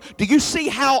around the world. Do you see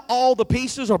how all the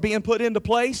pieces are being put into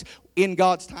place in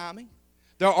God's timing?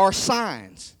 There are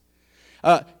signs.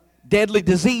 Deadly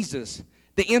diseases.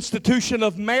 The institution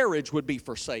of marriage would be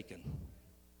forsaken.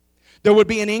 There would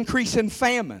be an increase in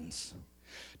famines.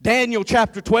 Daniel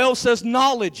chapter 12 says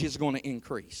knowledge is going to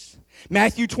increase.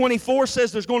 Matthew 24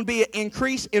 says there's going to be an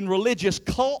increase in religious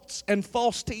cults and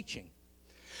false teaching.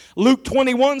 Luke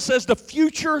 21 says the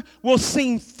future will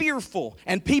seem fearful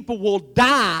and people will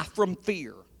die from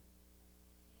fear.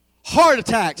 Heart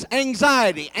attacks,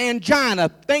 anxiety, angina,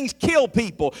 things kill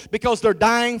people because they're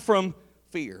dying from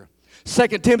fear. 2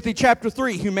 Timothy chapter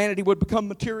 3, humanity would become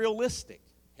materialistic.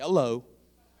 Hello.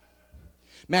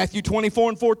 Matthew 24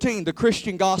 and 14, the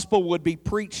Christian gospel would be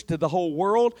preached to the whole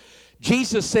world.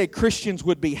 Jesus said Christians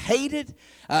would be hated.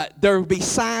 There would be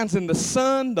signs in the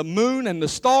sun, the moon, and the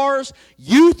stars.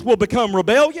 Youth will become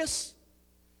rebellious.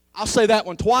 I'll say that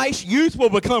one twice. Youth will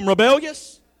become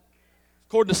rebellious,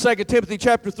 according to 2 Timothy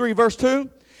chapter 3, verse 2.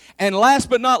 And last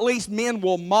but not least, men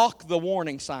will mock the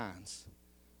warning signs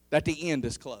that the end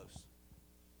is close.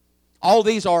 All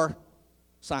these are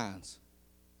signs.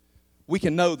 We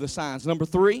can know the signs. Number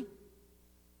 3,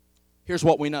 here's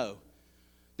what we know.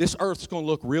 This earth's going to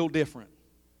look real different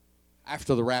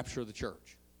after the rapture of the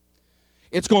church.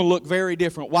 It's going to look very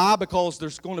different. Why? Because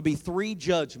there's going to be 3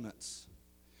 judgments.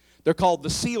 They're called the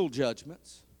seal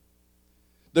judgments,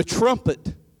 the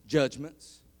trumpet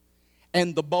judgments,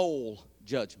 and the bowl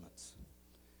judgments.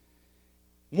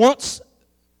 Once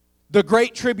the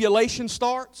Great Tribulation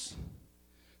starts,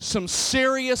 some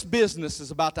serious business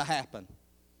is about to happen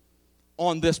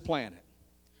on this planet.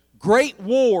 Great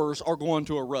wars are going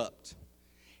to erupt.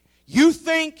 You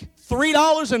think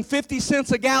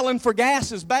 $3.50 a gallon for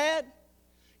gas is bad?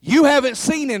 You haven't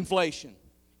seen inflation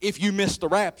if you missed the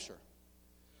rapture.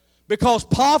 Because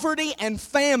poverty and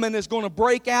famine is going to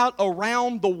break out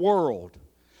around the world.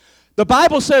 The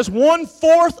Bible says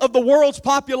 1/4 of the world's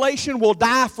population will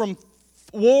die from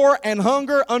war and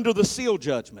hunger under the seal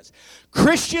judgments.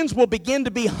 Christians will begin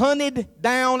to be hunted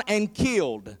down and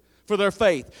killed for their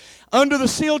faith. Under the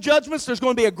seal judgments, there's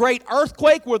going to be a great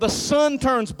earthquake where the sun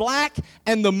turns black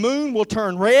and the moon will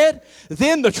turn red.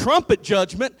 Then the trumpet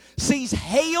judgment sees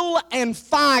hail and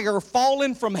fire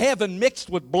falling from heaven mixed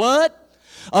with blood.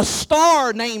 A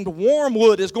star named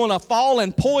wormwood is going to fall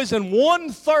and poison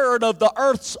 1/3 of the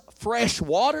earth's fresh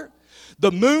water.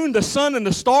 The moon, the sun, and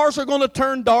the stars are going to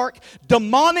turn dark.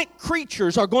 Demonic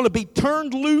creatures are going to be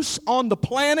turned loose on the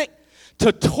planet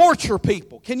to torture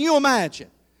people. Can you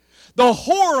imagine? The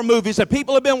horror movies that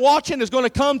people have been watching is going to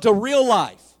come to real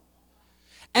life.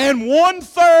 And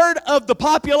 1/3 of the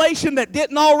population that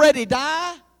didn't already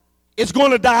die is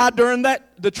going to die during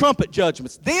the trumpet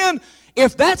judgments. Then,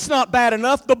 if that's not bad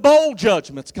enough, the bowl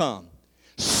judgments come.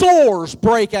 Sores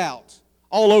break out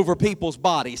all over people's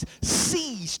bodies.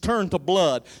 Seas turn to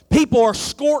blood. People are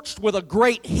scorched with a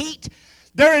great heat.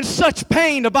 They're in such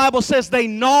pain, the Bible says they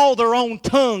gnaw their own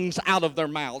tongues out of their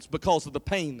mouths because of the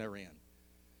pain they're in.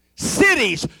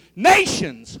 Cities,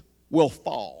 nations will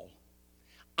fall.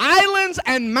 Islands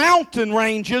and mountain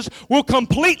ranges will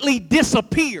completely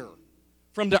disappear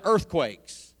from the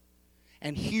earthquakes.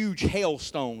 And huge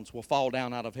hailstones will fall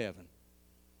down out of heaven.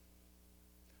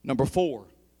 Number 4,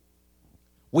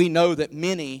 we know that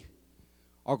many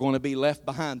are going to be left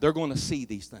behind. They're going to see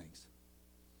these things.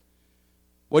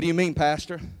 What do you mean,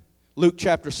 Pastor? Luke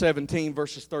chapter 17,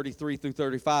 verses 33 through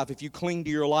 35. If you cling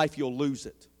to your life, you'll lose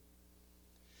it.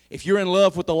 If you're in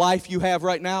love with the life you have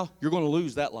right now, you're going to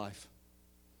lose that life.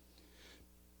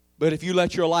 But if you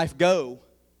let your life go,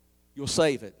 you'll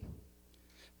save it.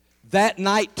 That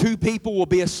night, 2 people will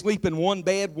be asleep in one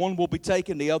bed. One will be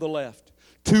taken, the other left.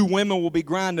 2 women will be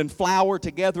grinding flour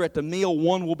together at the meal.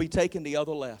 One will be taken, the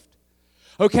other left.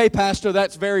 Okay, Pastor,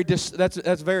 that's very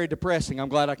depressing. I'm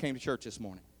glad I came to church this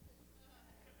morning.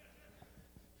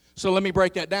 So let me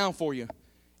break that down for you.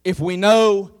 If we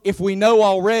know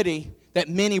already that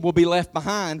many will be left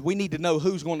behind, we need to know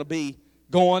who's going to be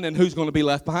going and who's going to be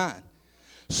left behind.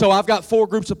 So I've got 4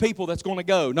 groups of people that's going to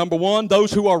go. Number 1,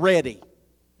 those who are ready.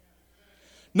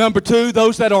 Number 2,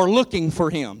 those that are looking for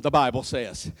Him, the Bible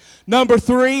says. Number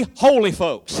 3, holy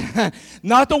folks.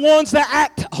 Not the ones that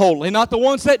act holy, not the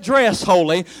ones that dress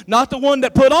holy, not the one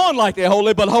that put on like they're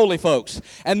holy, but holy folks.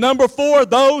 And number 4,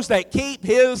 those that keep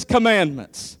His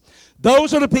commandments.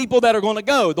 Those are the people that are going to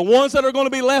go. The ones that are going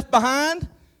to be left behind,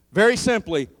 very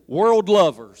simply, world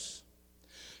lovers.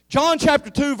 John chapter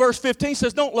 2, verse 15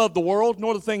 says, don't love the world,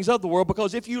 nor the things of the world,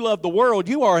 because if you love the world,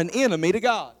 you are an enemy to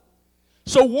God.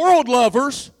 So world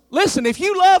lovers, listen, if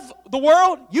you love the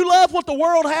world, you love what the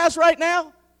world has right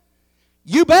now,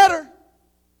 you better,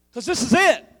 because this is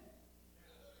it.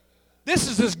 This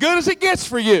is as good as it gets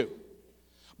for you.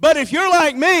 But if you're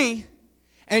like me,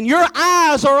 and your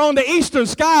eyes are on the eastern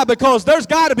sky because there's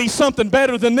got to be something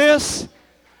better than this,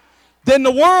 then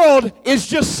the world is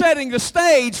just setting the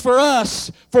stage for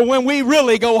us for when we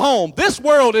really go home. This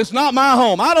world is not my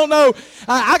home. I don't know,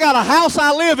 I got a house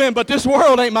I live in, but this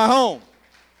world ain't my home.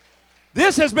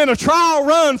 This has been a trial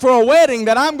run for a wedding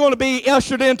that I'm going to be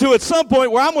ushered into at some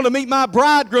point where I'm going to meet my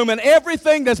bridegroom, and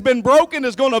everything that's been broken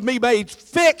is going to be made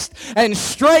fixed and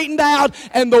straightened out,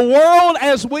 and the world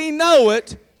as we know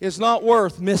it is not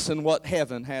worth missing what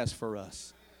heaven has for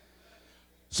us.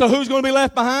 So who's going to be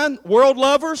left behind? World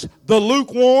lovers, the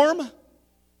lukewarm.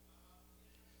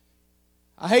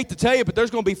 I hate to tell you, but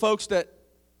there's going to be folks that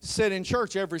sit in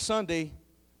church every Sunday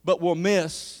but will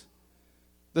miss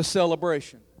the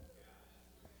celebration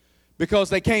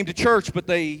because they came to church but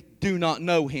they do not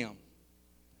know Him.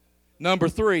 Number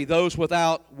 3, those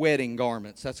without wedding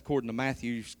garments. That's according to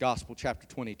Matthew's Gospel, chapter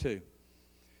 22.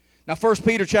 Now, 1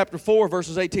 Peter chapter 4,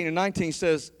 verses 18 and 19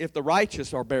 says, if the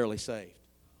righteous are barely saved.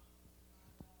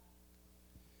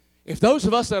 If those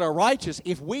of us that are righteous,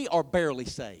 if we are barely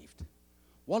saved,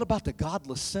 what about the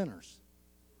godless sinners?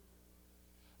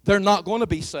 They're not going to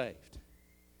be saved.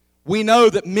 We know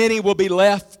that many will be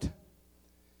left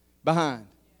behind.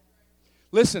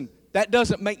 Listen, that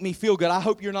doesn't make me feel good. I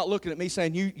hope you're not looking at me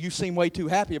saying you seem way too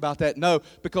happy about that. No,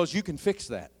 because you can fix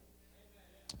that.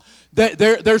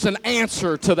 There's an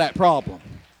answer to that problem.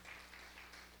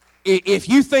 If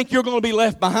you think you're going to be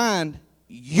left behind,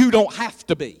 you don't have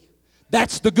to be.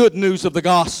 That's the good news of the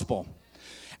gospel.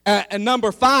 And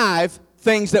number 5,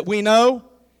 things that we know,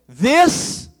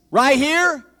 this right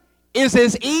here is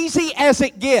as easy as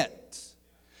it gets.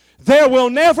 There will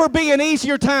never be an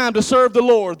easier time to serve the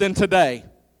Lord than today.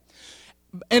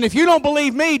 And if you don't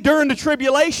believe me, during the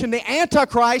tribulation, the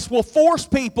Antichrist will force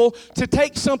people to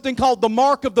take something called the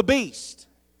mark of the beast.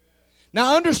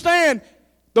 Now understand,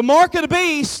 the mark of the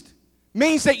beast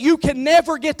means that you can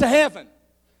never get to heaven.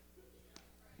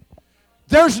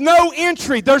 There's no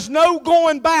entry. There's no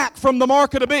going back from the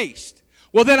mark of the beast.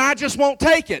 Well, then I just won't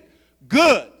take it.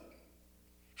 Good.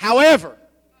 However,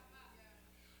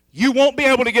 you won't be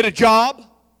able to get a job.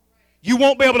 You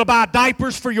won't be able to buy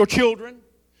diapers for your children.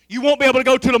 You won't be able to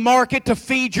go to the market to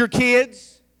feed your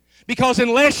kids. Because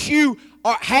unless you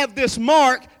have this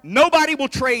mark, nobody will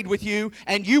trade with you,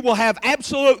 and you will have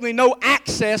absolutely no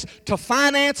access to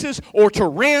finances or to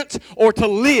rent or to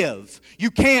live.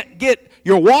 You can't get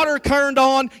your water turned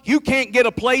on. You can't get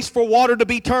a place for water to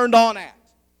be turned on at.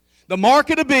 The mark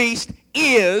of the beast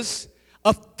is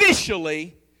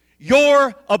officially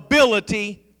your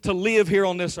ability to live here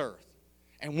on this earth.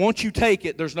 And once you take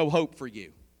it, there's no hope for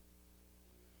you.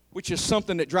 Which is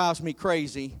something that drives me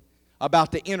crazy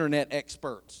about the internet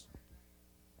experts.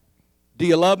 Do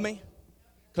you love me?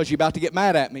 Because you're about to get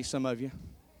mad at me, some of you.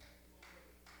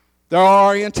 There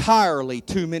are entirely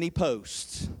too many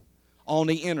posts on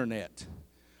the internet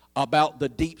about the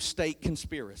deep state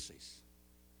conspiracies.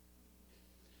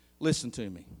 Listen to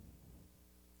me.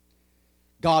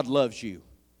 God loves you.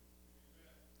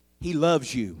 He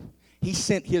loves you. He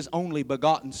sent His only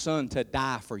begotten Son to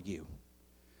die for you.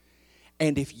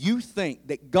 And if you think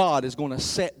that God is going to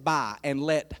sit by and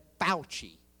let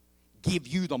Fauci give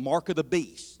you the mark of the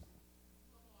beast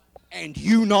and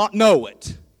you not know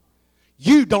it,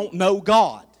 you don't know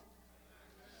God.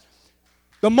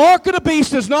 The mark of the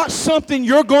beast is not something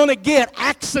you're going to get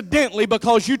accidentally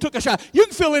because you took a shot. You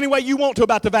can feel any way you want to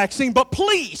about the vaccine, but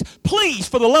please, please,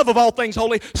 for the love of all things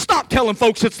holy, stop telling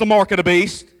folks it's the mark of the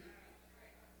beast.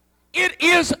 It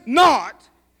is not.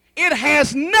 It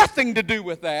has nothing to do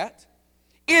with that.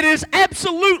 It is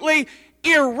absolutely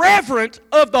irreverent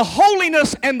of the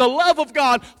holiness and the love of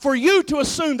God for you to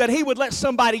assume that He would let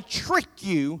somebody trick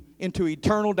you into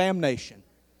eternal damnation.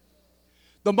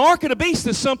 The mark of the beast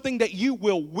is something that you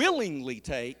will willingly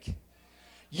take.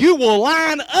 You will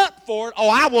line up for it. Oh,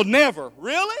 I will never.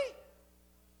 Really?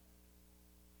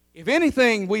 If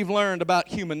anything we've learned about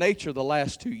human nature the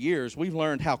last 2 years, we've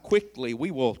learned how quickly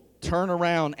we will turn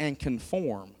around and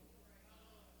conform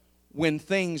when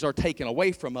things are taken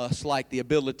away from us, like the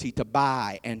ability to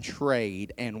buy and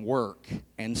trade and work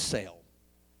and sell.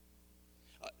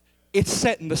 It's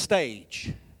setting the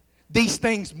stage. These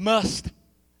things must.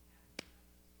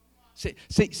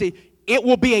 See, it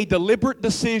will be a deliberate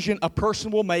decision a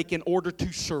person will make in order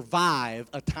to survive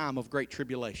a time of great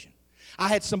tribulation. I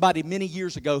had somebody many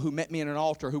years ago who met me in an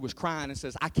altar who was crying and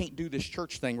says, I can't do this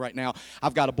church thing right now.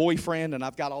 I've got a boyfriend and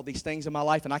I've got all these things in my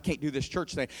life and I can't do this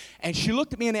church thing. And she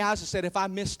looked at me in the eyes and said, if I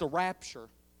miss the rapture,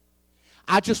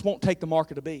 I just won't take the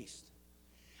mark of the beast.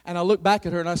 And I looked back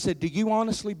at her and I said, do you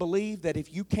honestly believe that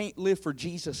if you can't live for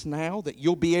Jesus now, that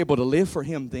you'll be able to live for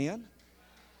Him then?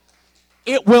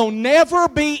 It will never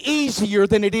be easier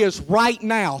than it is right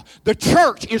now. The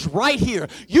church is right here.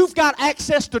 You've got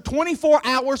access to 24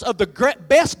 hours of the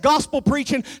best gospel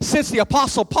preaching since the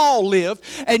Apostle Paul lived.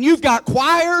 And you've got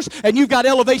choirs, and you've got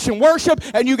elevation worship,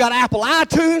 and you've got Apple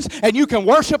iTunes, and you can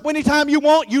worship anytime you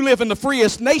want. You live in the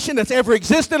freest nation that's ever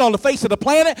existed on the face of the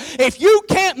planet. If you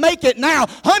can't make it now,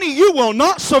 honey, you will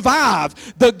not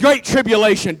survive the Great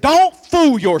Tribulation. Don't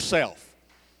fool yourself.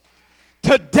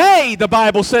 Today, the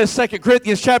Bible says, 2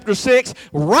 Corinthians chapter 6,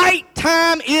 right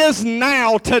time is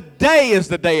now. Today is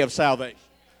the day of salvation.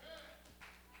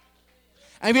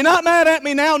 And if you're not mad at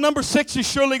me now, number 6 is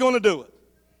surely going to do it.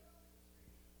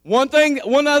 One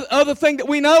other thing that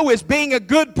we know is being a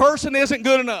good person isn't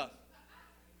good enough.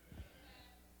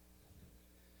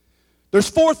 There's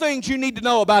 4 things you need to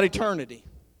know about eternity.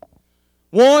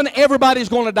 1, everybody's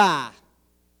going to die.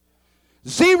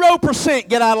 0%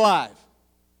 get out alive.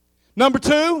 Number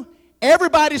 2,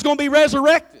 everybody's going to be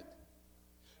resurrected.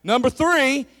 Number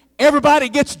 3, everybody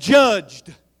gets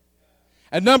judged.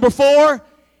 And number 4,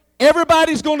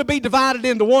 everybody's going to be divided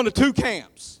into 1 or 2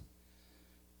 camps.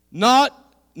 Not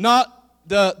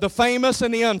the famous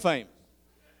and the unfamous.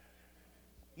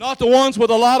 Not the ones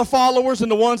with a lot of followers and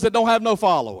the ones that don't have no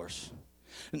followers.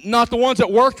 Not the ones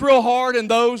that worked real hard and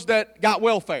those that got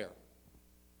welfare.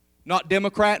 Not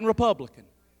Democrat and Republican.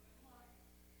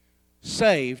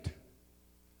 Saved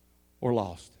or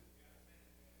lost.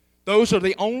 Those are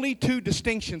the only 2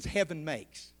 distinctions heaven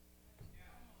makes.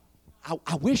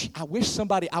 I wish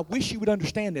you would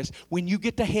understand this. When you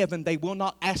get to heaven, they will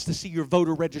not ask to see your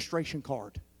voter registration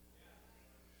card.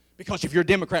 Because if you're a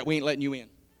Democrat, we ain't letting you in.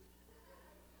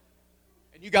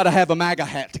 And you got to have a MAGA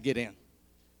hat to get in.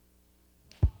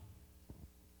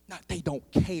 No, they don't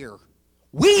care.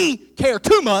 We care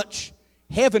too much.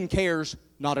 Heaven cares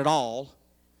not at all.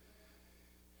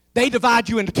 They divide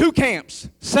you into 2 camps,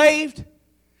 saved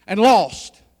and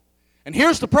lost. And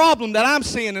here's the problem that I'm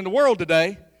seeing in the world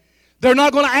today. They're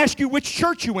not going to ask you which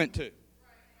church you went to,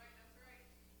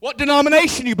 what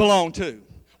denomination you belong to.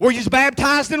 Were you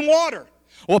baptized in water?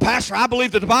 Well, Pastor, I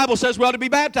believe that the Bible says we ought to be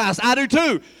baptized. I do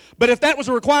too. But if that was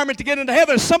a requirement to get into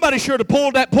heaven, somebody sure to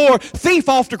pull that poor thief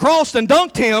off the cross and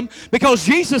dunked him, because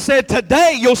Jesus said,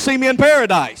 today you'll see me in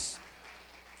paradise.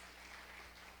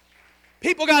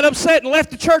 People got upset and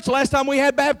left the church last time we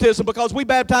had baptism because we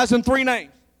baptized in 3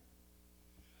 names.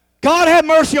 God have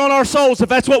mercy on our souls if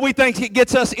that's what we think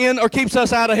gets us in or keeps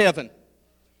us out of heaven.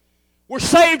 We're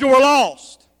saved or we're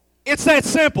lost. It's that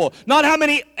simple. Not how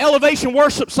many elevation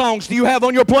worship songs do you have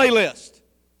on your playlist.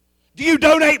 Do you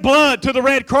donate blood to the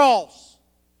Red Cross?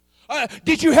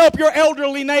 Did you help your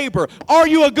elderly neighbor? Are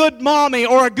you a good mommy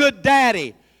or a good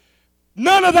daddy?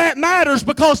 None of that matters,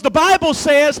 because the Bible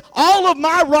says all of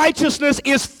my righteousness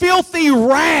is filthy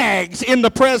rags in the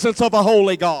presence of a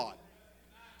holy God.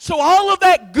 So all of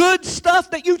that good stuff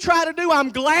that you try to do, I'm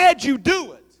glad you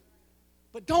do it.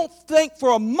 But don't think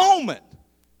for a moment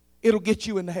it'll get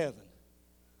you into heaven.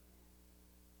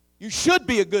 You should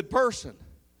be a good person,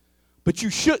 but you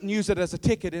shouldn't use it as a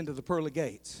ticket into the pearly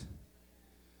gates.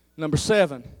 Number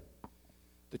 7,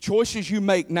 the choices you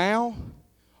make now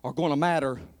are going to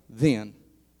matter then.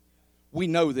 We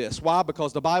know this. Why?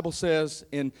 Because the Bible says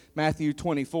in Matthew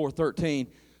 24:13,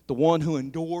 the one who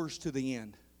endures to the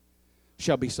end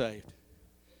shall be saved.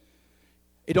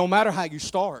 It don't matter how you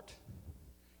start.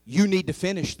 You need to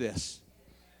finish this.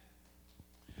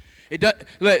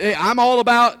 I'm all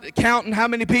about counting how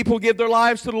many people give their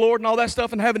lives to the Lord and all that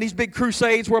stuff and having these big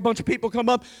crusades where a bunch of people come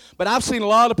up. But I've seen a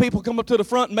lot of people come up to the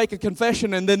front and make a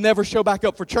confession and then never show back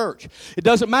up for church. It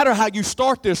doesn't matter how you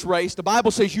start this race. The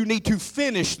Bible says you need to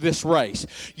finish this race.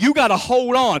 You got to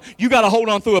hold on. You got to hold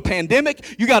on through a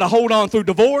pandemic. You got to hold on through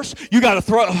divorce. You got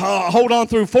to hold on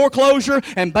through foreclosure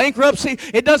and bankruptcy.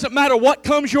 It doesn't matter what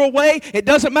comes your way. It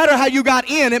doesn't matter how you got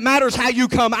in. It matters how you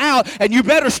come out. And you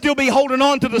better still be holding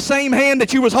on to the same hand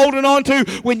that you was holding on to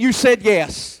when you said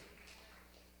yes.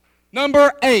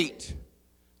 Number 8,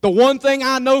 the one thing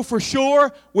I know for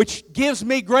sure, which gives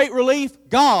me great relief,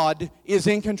 God is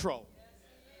in control.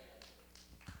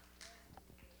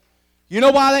 You know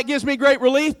why that gives me great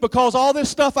relief? Because all this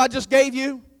stuff I just gave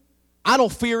you, I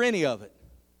don't fear any of it.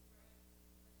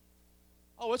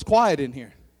 Oh, it's quiet in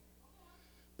here.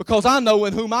 Because I know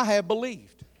in whom I have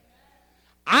believed.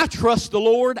 I trust the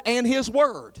Lord and His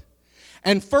Word.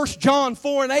 And 1 John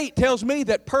 4:8 tells me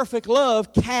that perfect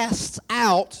love casts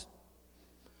out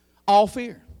all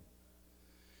fear.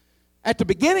 At the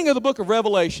beginning of the book of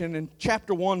Revelation, in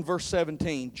chapter 1, verse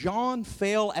 17, John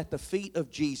fell at the feet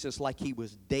of Jesus like he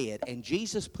was dead. And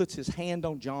Jesus puts his hand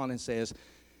on John and says,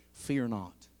 "Fear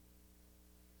not.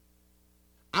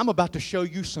 I'm about to show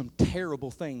you some terrible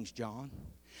things, John.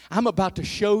 I'm about to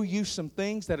show you some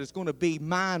things that is going to be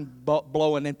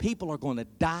mind-blowing, and people are going to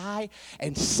die,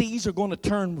 and seas are going to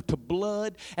turn to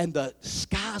blood, and the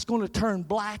sky's going to turn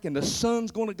black, and the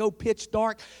sun's going to go pitch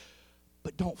dark.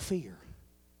 But don't fear."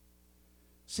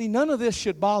 See, none of this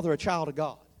should bother a child of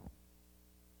God.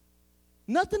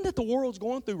 Nothing that the world's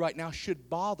going through right now should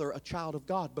bother a child of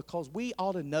God, because we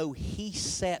ought to know He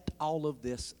set all of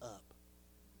this up.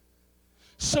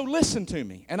 So listen to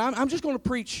me, and I'm just going to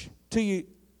preach to you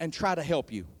and try to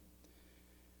help you.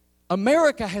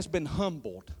 America has been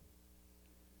humbled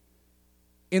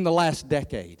in the last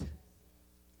decade.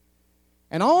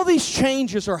 And all these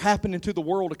changes are happening to the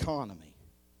world economy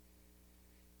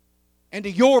and to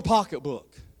your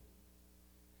pocketbook.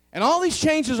 And all these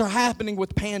changes are happening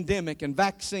with pandemic and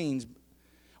vaccines.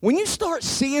 When you start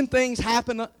seeing things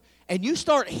happen and you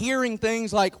start hearing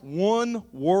things like one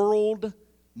world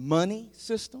money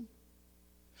system,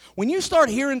 when you start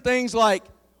hearing things like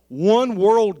one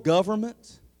world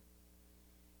government,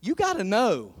 you got to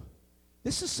know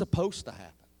this is supposed to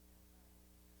happen.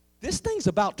 This thing's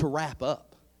about to wrap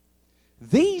up.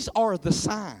 These are the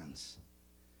signs.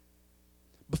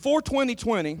 Before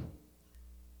 2020,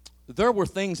 there were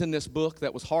things in this book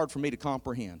that was hard for me to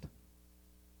comprehend.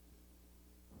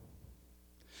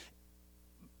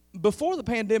 Before the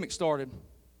pandemic started,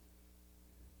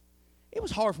 it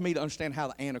was hard for me to understand how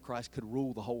the Antichrist could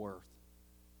rule the whole earth.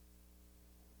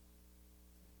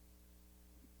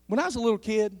 When I was a little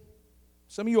kid,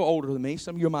 some of you are older than me,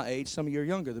 some of you are my age, some of you are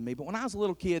younger than me, but when I was a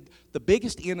little kid, the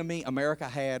biggest enemy America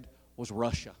had was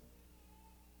Russia.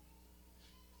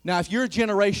 Now, if you're a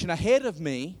generation ahead of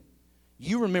me,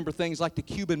 you remember things like the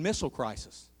Cuban Missile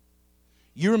Crisis.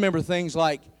 You remember things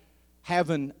like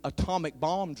having atomic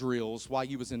bomb drills while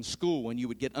you was in school and you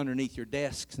would get underneath your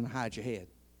desks and hide your head.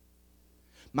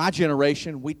 My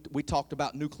generation, we talked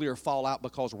about nuclear fallout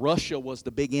because Russia was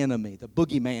the big enemy, the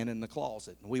boogeyman in the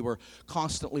closet. And we were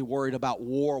constantly worried about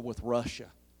war with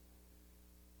Russia.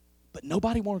 But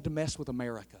nobody wanted to mess with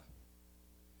America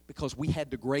because we had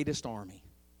the greatest army.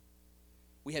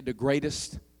 We had the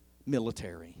greatest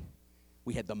military.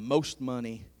 We had the most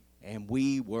money, and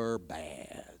we were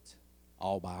bad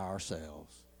all by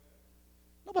ourselves.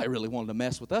 Nobody really wanted to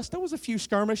mess with us. There was a few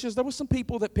skirmishes. There was some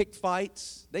people that picked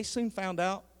fights. They soon found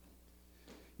out.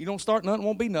 You don't start nothing,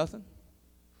 won't be nothing.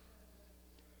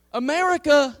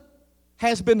 America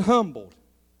has been humbled.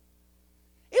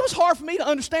 It was hard for me to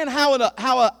understand how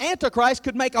an Antichrist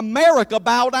could make America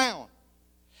bow down.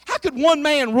 How could one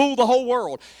man rule the whole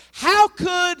world? How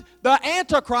could the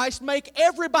Antichrist make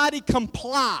everybody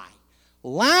comply,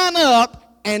 line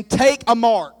up, and take a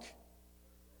mark?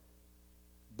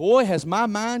 Boy, has my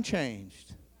mind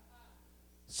changed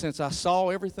since I saw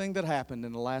everything that happened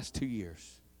in the last 2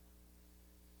 years.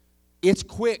 It's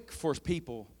quick for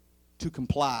people to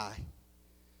comply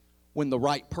when the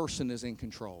right person is in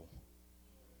control.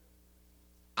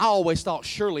 I always thought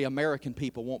surely American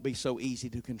people won't be so easy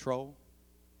to control.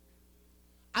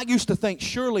 I used to think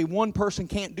surely one person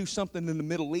can't do something in the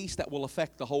Middle East that will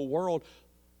affect the whole world,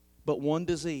 but one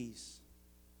disease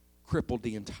crippled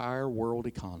the entire world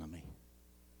economy.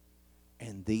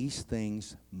 And these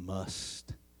things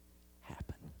must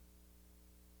happen.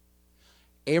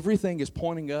 Everything is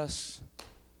pointing us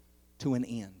to an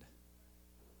end.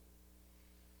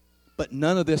 But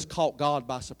none of this caught God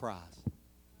by surprise.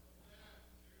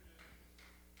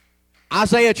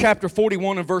 Isaiah chapter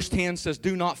 41 and verse 10 says,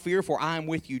 "Do not fear, for I am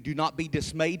with you. Do not be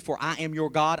dismayed, for I am your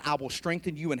God. I will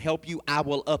strengthen you and help you. I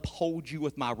will uphold you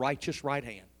with my righteous right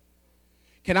hand."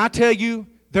 Can I tell you,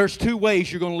 there's two ways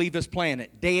you're going to leave this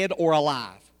planet, dead or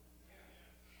alive.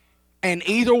 And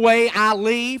either way I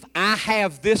leave, I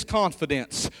have this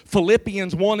confidence.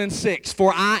 Philippians 1 and 6,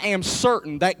 "For I am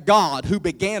certain that God, who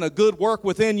began a good work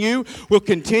within you, will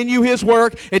continue His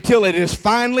work until it is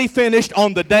finally finished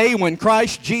on the day when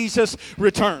Christ Jesus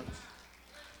returns."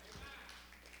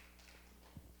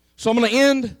 So I'm going to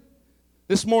end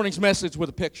this morning's message with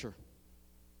a picture.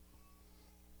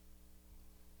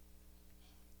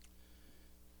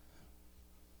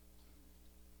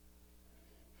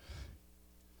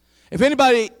 If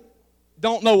anybody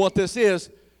don't know what this is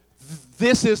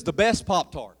the best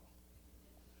Pop-Tart.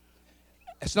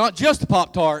 It's not just a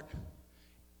Pop-Tart,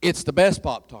 it's the best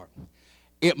Pop-Tart.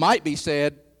 It might be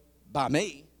said by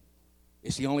me,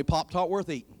 it's the only Pop-Tart worth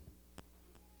eating.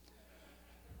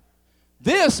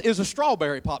 This is a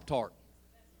strawberry Pop-Tart.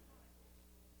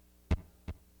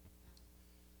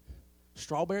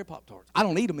 Strawberry Pop-Tarts. I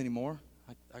don't eat them anymore.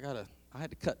 I had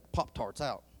to cut Pop-Tarts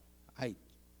out. I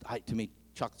ate too many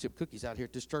chocolate chip cookies out here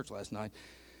at this church last night.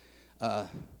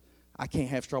 I can't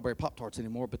have strawberry Pop-Tarts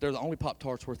anymore, but they're the only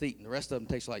Pop-Tarts worth eating. The rest of them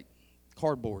taste like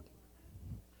cardboard.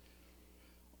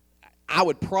 I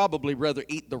would probably rather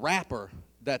eat the wrapper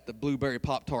that the blueberry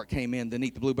Pop-Tart came in than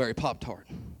eat the blueberry Pop-Tart.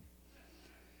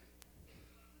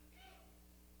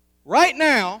 Right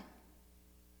now,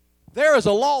 there is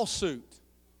a lawsuit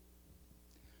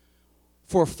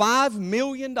for $5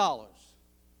 million.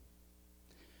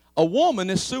 A woman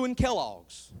is suing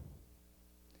Kellogg's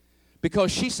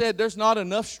because she said there's not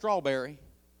enough strawberry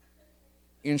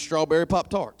in strawberry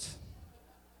Pop-Tarts.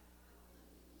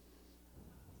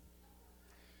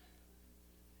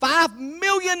 $5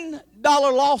 million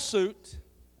lawsuit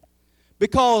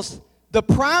because the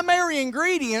primary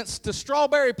ingredients to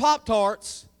strawberry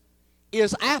Pop-Tarts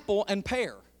is apple and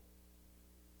pear.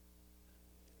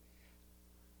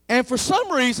 And for some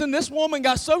reason, this woman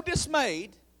got so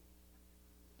dismayed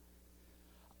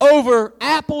over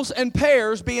apples and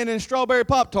pears being in strawberry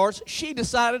Pop-Tarts, she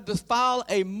decided to file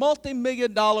a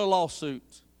multi-million-dollar lawsuit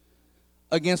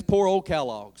against poor old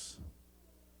Kellogg's.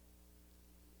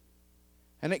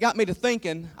 And it got me to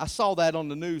thinking, I saw that on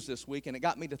the news this week, and it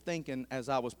got me to thinking as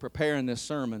I was preparing this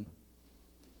sermon.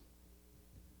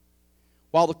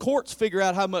 While the courts figure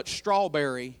out how much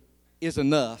strawberry is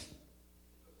enough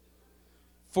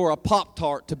for a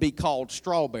Pop-Tart to be called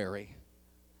strawberry,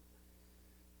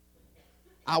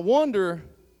 I wonder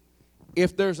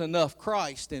if there's enough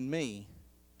Christ in me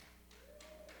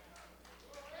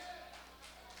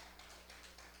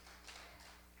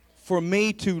for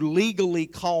me to legally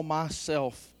call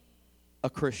myself a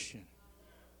Christian.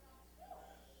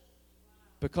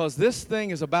 Because this thing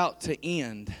is about to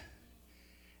end,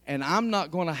 and I'm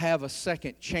not going to have a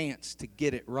second chance to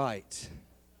get it right.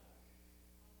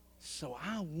 So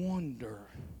I wonder,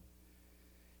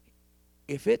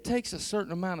 if it takes a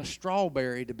certain amount of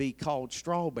strawberry to be called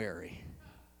strawberry,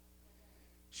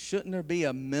 shouldn't there be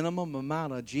a minimum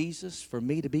amount of Jesus for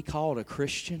me to be called a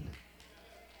Christian?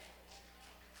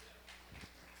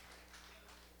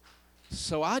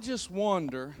 So I just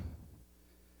wonder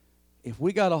if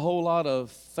we got a whole lot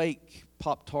of fake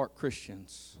Pop-Tart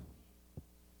Christians.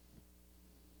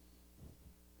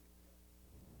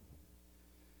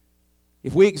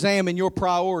 If we examine your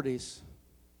priorities,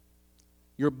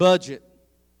 your budget,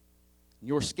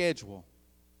 your schedule,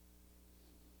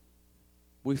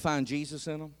 we find Jesus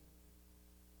in them.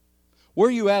 Where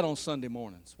are you at on Sunday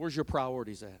mornings? Where's your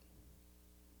priorities at?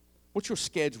 What's your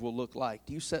schedule look like?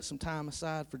 Do you set some time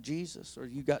aside for Jesus, or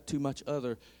you got too much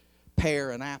other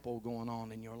pear and apple going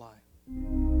on in your life?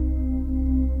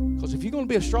 Because if you're going to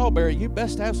be a strawberry, you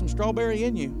best have some strawberry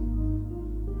in you.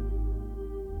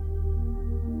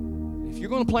 If you're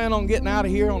going to plan on getting out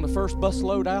of here on the first bus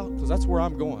load out, because that's where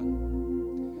I'm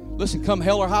going. Listen, come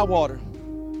hell or high water.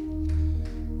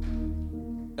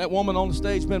 That woman on the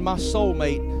stage has been my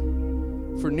soulmate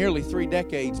for nearly 3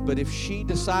 decades, but if she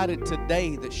decided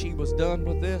today that she was done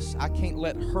with this, I can't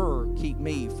let her keep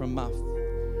me from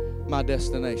my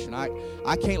destination.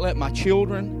 I can't let my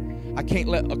children, I can't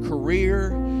let a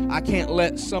career, I can't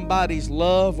let somebody's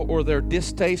love or their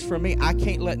distaste for me, I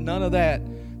can't let none of that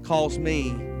cause me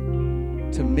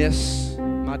to miss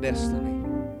my destiny.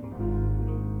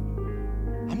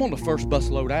 I'm on the first bus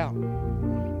load out.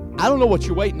 I don't know what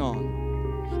you're waiting on.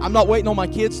 I'm not waiting on my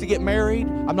kids to get married.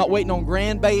 I'm not waiting on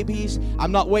grandbabies.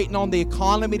 I'm not waiting on the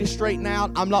economy to straighten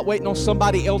out. I'm not waiting on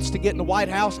somebody else to get in the White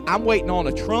House. I'm waiting on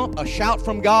a trump, a shout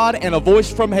from God, and a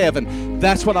voice from heaven.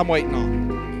 That's what I'm waiting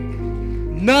on.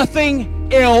 Nothing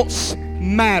else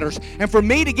matters. And for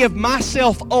me to give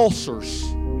myself ulcers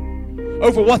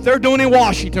over what they're doing in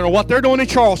Washington or what they're doing in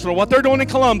Charleston or what they're doing in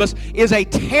Columbus is a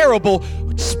terrible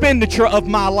expenditure of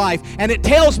my life. And it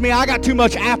tells me I got too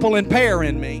much apple and pear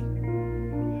in me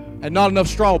and not enough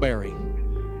strawberry.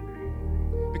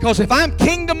 Because if I'm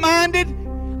kingdom-minded,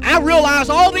 I realize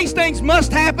all these things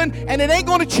must happen and it ain't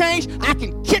going to change. I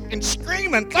can kick and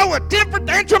scream and throw a temper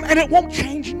tantrum and it won't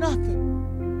change nothing.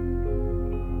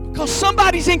 Because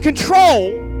somebody's in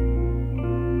control.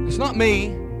 It's not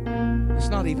me. It's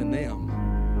not even them.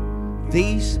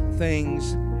 These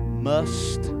things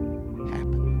must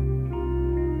happen.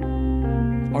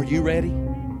 Are you ready?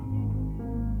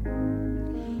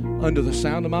 Under the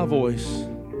sound of my voice,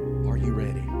 are you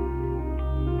ready?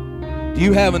 Do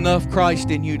you have enough Christ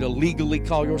in you to legally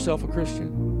call yourself a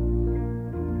Christian?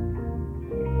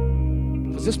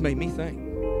 Because this made me think.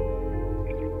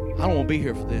 I don't want to be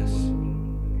here for this.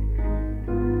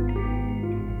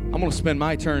 I'm going to spend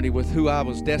my eternity with who I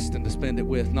was destined to spend it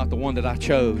with, not the one that I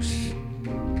chose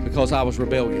because I was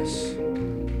rebellious.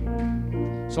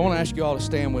 So I want to ask you all to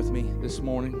stand with me this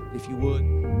morning, if you would.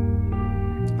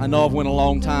 I know I've went a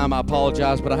long time. I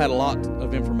apologize, but I had a lot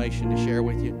of information to share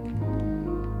with you.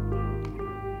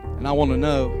 And I want to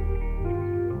know,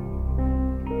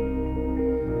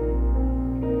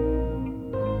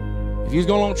 if you're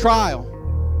going on trial,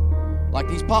 like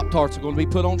these Pop-Tarts are going to be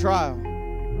put on trial,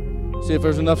 see if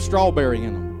there's enough strawberry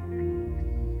in them.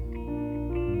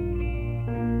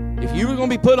 If you were going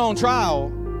to be put on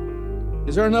trial,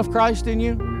 is there enough Christ in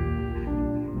you?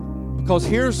 Because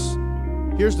here's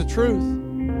the truth.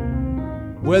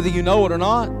 Whether you know it or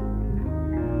not,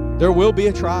 there will be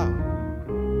a trial.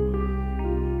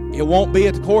 It won't be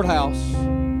at the courthouse.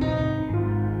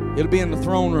 It'll be in the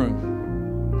throne room.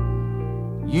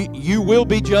 You will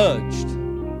be judged.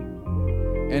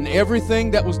 And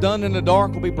everything that was done in the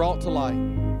dark will be brought to light.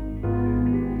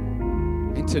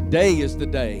 And today is the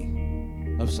day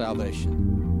of salvation.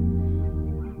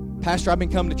 Pastor, I've been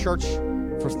coming to church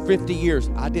for 50 years.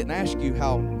 I didn't ask you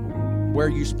where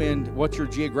you spend, what your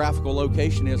geographical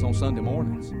location is on Sunday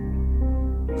mornings.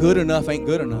 Good enough ain't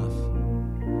good enough.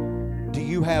 Do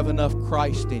you have enough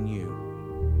Christ in you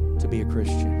to be a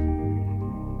Christian?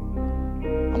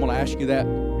 I'm going to ask you that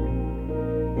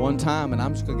one time, and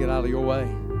I'm just going to get out of your way.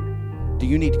 Do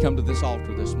you need to come to this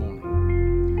altar this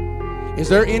morning? Is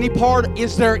there any part of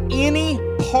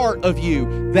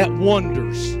you that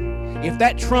wonders if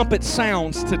that trumpet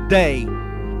sounds today?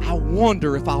 I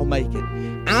wonder if I'll make it.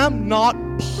 I'm not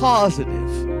positive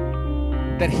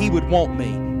that He would want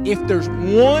me. If there's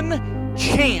one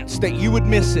chance that you would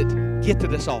miss it, get to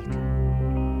this altar.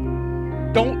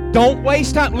 Don't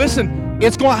waste time. Listen,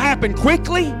 it's going to happen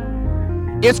quickly.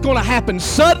 It's going to happen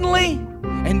suddenly,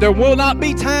 and there will not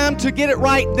be time to get it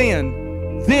right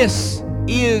then. This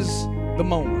is the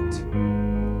moment.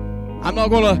 I'm not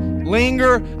going to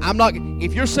linger.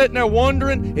 If you're sitting there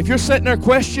wondering, if you're sitting there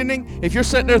questioning, if you're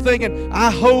sitting there thinking, I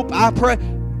hope, I pray,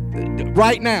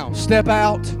 right now, step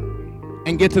out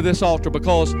and get to this altar,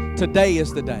 because today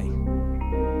is the day.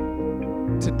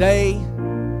 Today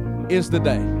is the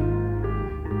day.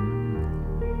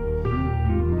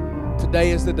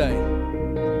 Today is the day.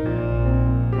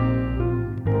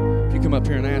 If you come up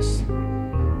here and ask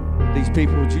these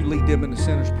people, would you lead them in the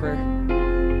sinner's prayer?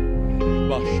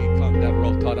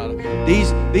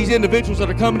 These individuals that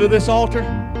are coming to this altar,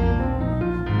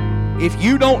 if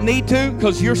you don't need to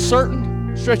because you're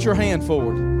certain, stretch your hand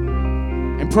forward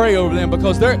and pray over them,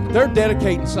 because they're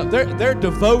dedicating something. They're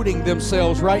devoting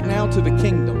themselves right now to the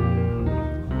kingdom.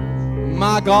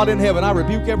 My God in heaven, I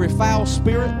rebuke every foul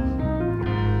spirit,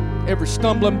 every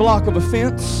stumbling block of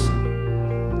offense,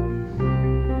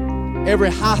 every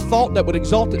high thought that would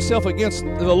exalt itself against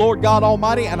the Lord God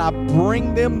Almighty, and I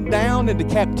bring them down into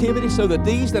captivity so that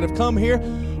these that have come here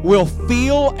will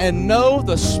feel and know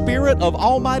the Spirit of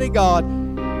Almighty God,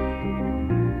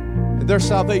 and their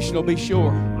salvation will be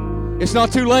sure. It's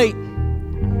not too late.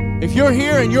 If you're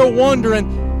here and you're wondering,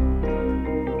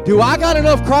 do I got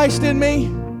enough Christ in me?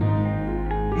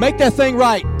 Make that thing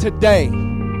right today.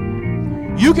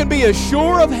 You can be as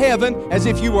sure of heaven as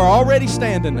if you were already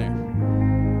standing there.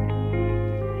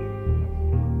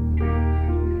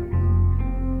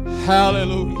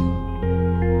 Hallelujah.